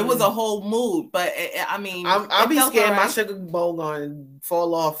 So it was a whole mood, but I mean, I'll be scared my sugar bowl gonna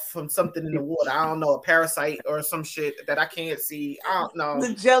fall off from something in the water. I don't know, a parasite or some shit that I can't see. I don't know.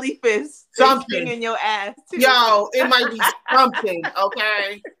 The jellyfish, something in your ass. Too. Yo, it might be something.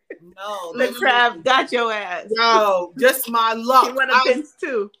 Okay. No, the crab got your ass. Yo, just my luck. You want a pinch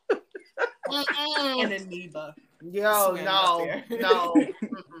too. An amoeba. Yo, no.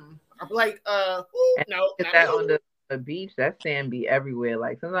 I'm like, no. Get that on the beach, that sand be everywhere.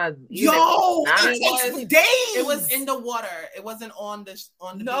 Like sometimes, it takes days. It was in the water. It wasn't on the beach.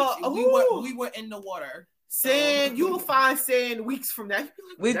 We were in the water. Sand, you will find sand weeks from now.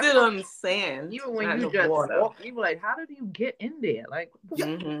 We did on the sand. Even when you just walk, you were like, how did you get in there? Like,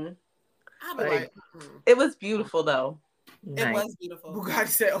 it was beautiful though. Nice. It was beautiful. Bugatti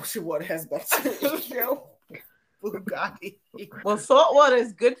said ocean water has bacteria. Bugatti. Well, salt water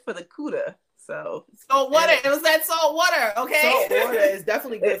is good for the cuda. So salt water. It was that salt water. Okay. Salt water is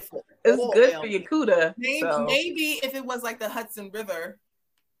definitely good for. It's good for your cuda. Maybe if it was like the Hudson River.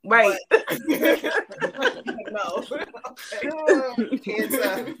 Right. No.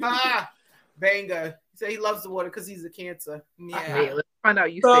 Cancer. Banger. He said he loves the water because he's a cancer. Yeah. Wait, let's find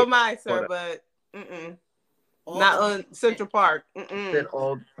out. You so am I, sir, but not on Central Park. Then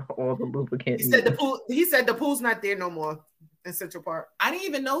all the lubricant. He said the pool. He said the pool's not there no more in Central Park. I didn't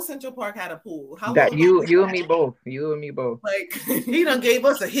even know Central Park had a pool. How you and me both. You and me both. Like he done gave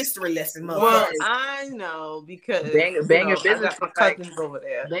us a history lesson. Well, I know because Banging Business cousins over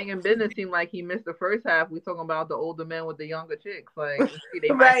there. Banging Business seemed like he missed the first half. We talking about the older men with the younger chicks. Like they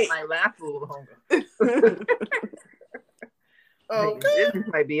might laugh a little longer. Okay. Business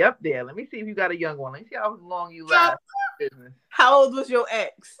might be up there. Let me see if you got a young one. Let me see how long you last. Business. How old was your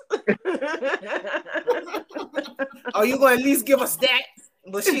ex? Are you going to at least give us that?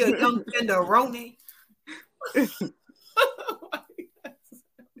 Was she a young tenderoni?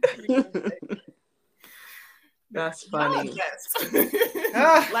 That's funny.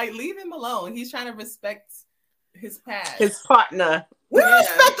 Like, leave him alone. He's trying to respect his past. His partner. We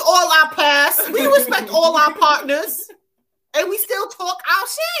respect all our past. We respect all our partners. And we still talk our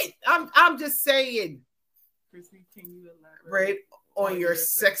shit. I'm just saying. Chrissy, can you elaborate on your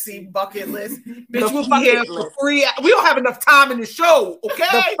sexy bucket list? Bitch, we'll be here for free. We don't have enough time in the show, okay?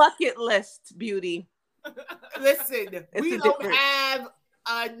 The bucket list, beauty. Listen, we don't have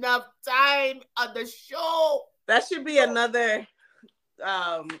enough time on the show. That should be another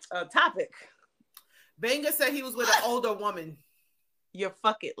topic. Banger said he was with an older woman. Your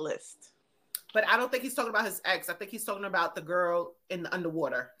fuck it list. But I don't think he's talking about his ex. I think he's talking about the girl in the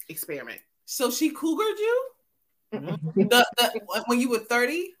underwater experiment. So she cougared you? When you were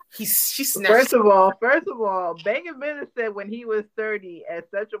 30? She snatched. First of all, Banger Bennett said when he was 30 and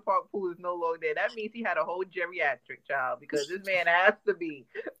Central Park Pool is no longer there. That means he had a whole geriatric child because this man has to be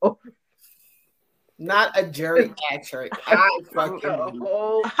not a geriatric. How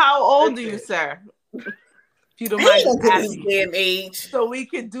old are you, sir? If you don't mind asking. Damn age. So we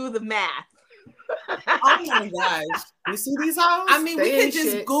could do the math. Oh my gosh. You see these hoes? I mean, we could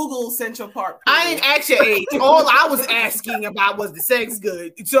just Google Central Park Pool. I ain't ask your age. All I was asking about was the sex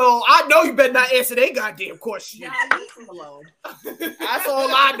good. So I know you better not answer that goddamn question. Yeah, leave him alone. That's all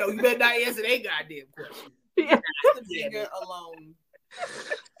I know. You better not answer that goddamn question. Yeah. Leave her alone.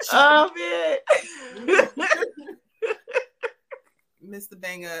 Oh man. Mr.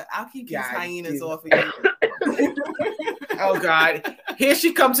 Banger, I'll keep these hyenas off of you. Oh God. Here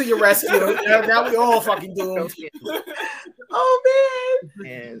she comes to your rescue. Now we all fucking doomed. Oh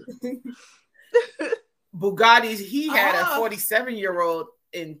man. Bugatti, he had a 47-year-old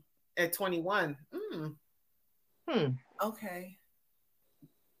at 21. Okay.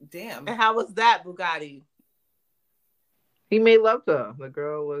 Damn. And how was that, Bugatti? He made love to her. The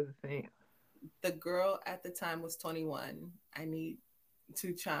girl was saying. The girl at the time was 21. I need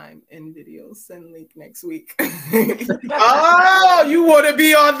to chime in videos. Send link next week. Oh, you want to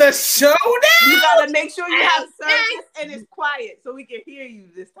be on the show now? You gotta make sure you have service and it's quiet so we can hear you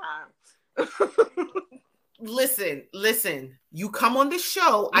this time. Listen. You come on the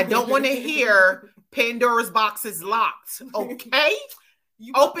show. I don't want to hear Pandora's box is locked. Okay.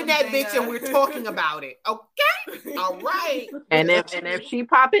 Open that bitch and we're talking about it. Okay? All right. And if she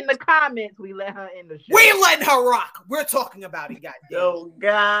pop in the comments, we let her in the show. We're letting her rock. We're talking about it, goddamn. Oh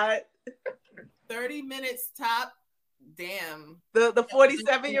God. 30 minutes top. Damn. The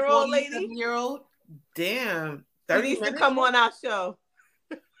 47-year-old lady? 47-year-old. Damn. 30 needs to come on our show.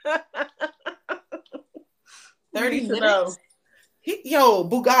 30 minutes? Yo,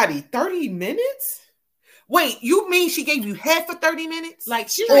 Bugatti, 30 minutes? Wait, you mean she gave you head for 30 minutes? Like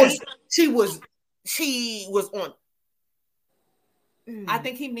she was on. I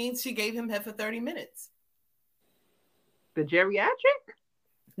think he means she gave him head for 30 minutes. The geriatric?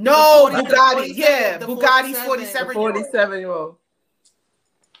 No, Bugatti. Yeah, Bugatti's 47. 47-year-old.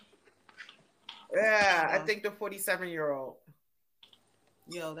 Yeah, I think the 47-year-old.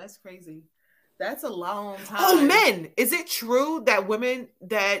 Yo, that's crazy. That's a long time. Oh, men. Is it true that women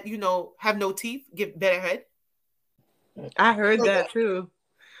that, have no teeth give better head? I heard that too.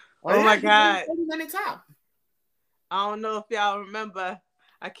 Oh my God. 30 minutes out. I don't know if y'all remember.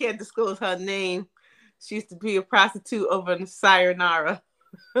 I can't disclose her name. She used to be a prostitute over in Sayonara.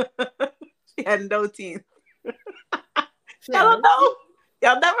 She had no teeth. I don't know.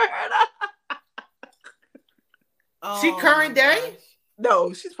 Y'all never heard her? She current day?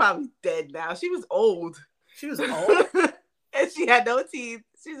 No, she's probably dead now. She was old. She was old? And she had no teeth.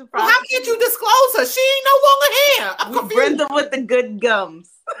 She's a prostitute. Well, how can't you disclose her? She ain't no longer here. I'm confused. Brenda with the good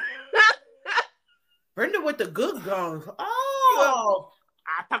gums. Brenda with the good gums. Oh.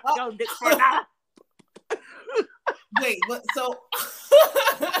 I thought your dick for now. Wait, what? So,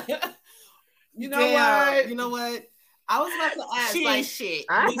 You know what? I was about to ask. She like, shit.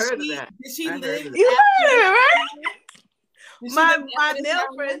 I heard of that. Did she live? You heard it, right? My nail nail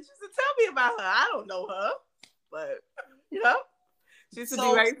friend used to tell me about her. I don't know her, but she used to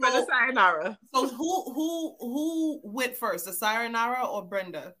be right for the sayonara. So who went first, the sayonara or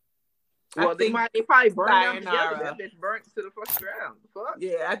Brenda? Well, they probably burned them together. That bitch burnt to the fucking ground. Fuck.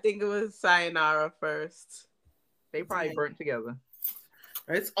 Yeah, I think it was sayonara first. They probably burnt together.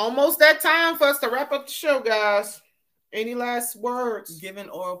 It's almost that time for us to wrap up the show, guys. Any last words? Giving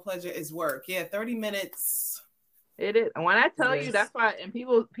oral pleasure is work. Yeah, 30 minutes. It is. And when I tell you, that's why, and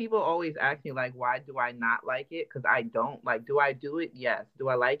people always ask me, like, why do I not like it? Because I don't. Like, do I do it? Yes. Do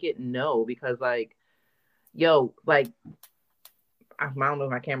I like it? No. Because, like, yo, like, I don't know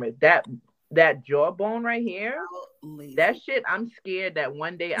if my camera is that jawbone right here. That shit, I'm scared that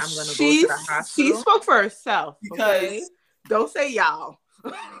one day I'm gonna go to the hospital. She spoke for herself because don't say y'all.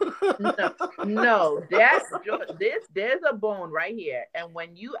 No, there's a bone right here, and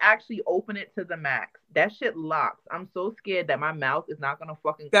when you actually open it to the max, that shit locks. I'm so scared that my mouth is not gonna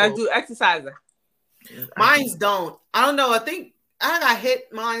fucking. Gotta do exercising. Mine's don't. I don't know. I think I got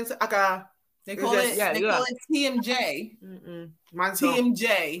hit. Mine's I got. They call it TMJ. Mine's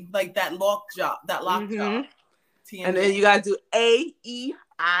TMJ, like that lock jaw. And then you gotta do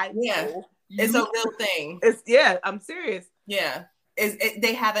A-E-I-O. Yeah, it's a real thing. I'm serious. Yeah,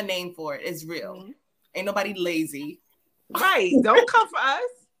 they have a name for it. It's real. Mm-hmm. Ain't nobody lazy. Right. Don't come for us.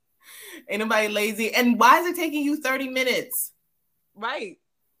 Ain't nobody lazy. And why is it taking you 30 minutes? Right.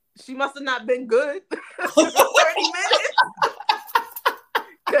 She must have not been good for 30 minutes.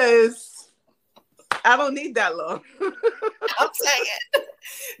 Because I don't need that long. I'm saying.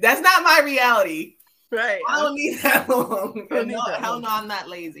 That's not my reality. Right. I don't need that long. Hell no, I'm not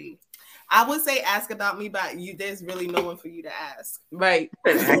lazy. I would say ask about me, but there's really no one for you to ask. Right.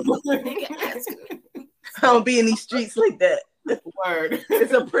 You can ask. I don't be in these streets like that. Word.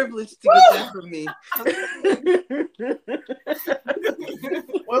 It's a privilege to get that from me.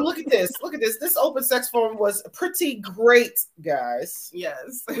 Well, look at this. Look at this. This open sex forum was pretty great, guys.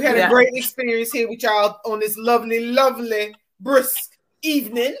 Yes. We had a great experience here with y'all on this lovely, brisk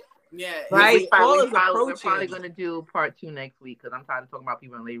evening. Yeah. Right. We're probably going to do part 2 next week because I'm tired of talking about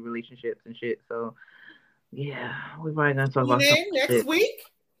people in late relationships and shit. So, yeah, we're probably going to talk about next week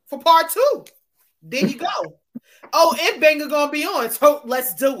for part 2. There you go. Oh, and Banger gonna be on, so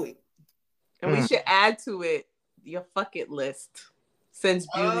let's do it. And we should add to it your fuck it list, since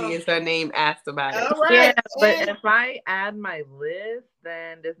Beauty is her name asked about it. All right. Yeah, but if I add my list,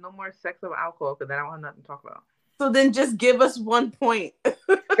 then there's no more sex or alcohol because I don't have nothing to talk about. So then just give us 1 point.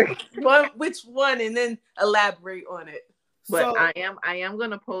 Which one, and then elaborate on it. But so, I am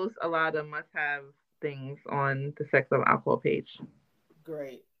gonna post a lot of must-have things on the sex or alcohol page.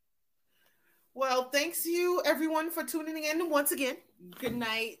 Great. Well, thanks you everyone for tuning in once again. Good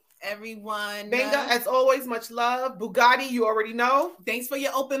night, everyone. Banger, as always, much love. Bugatti, you already know. Thanks for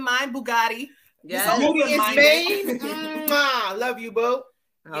your open mind, Bugatti. Yes. Movie is made. Love you, boo.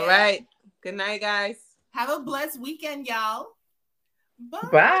 All right. Good night, guys. Have a blessed weekend, y'all. Bye.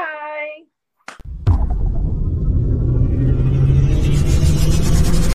 Bye.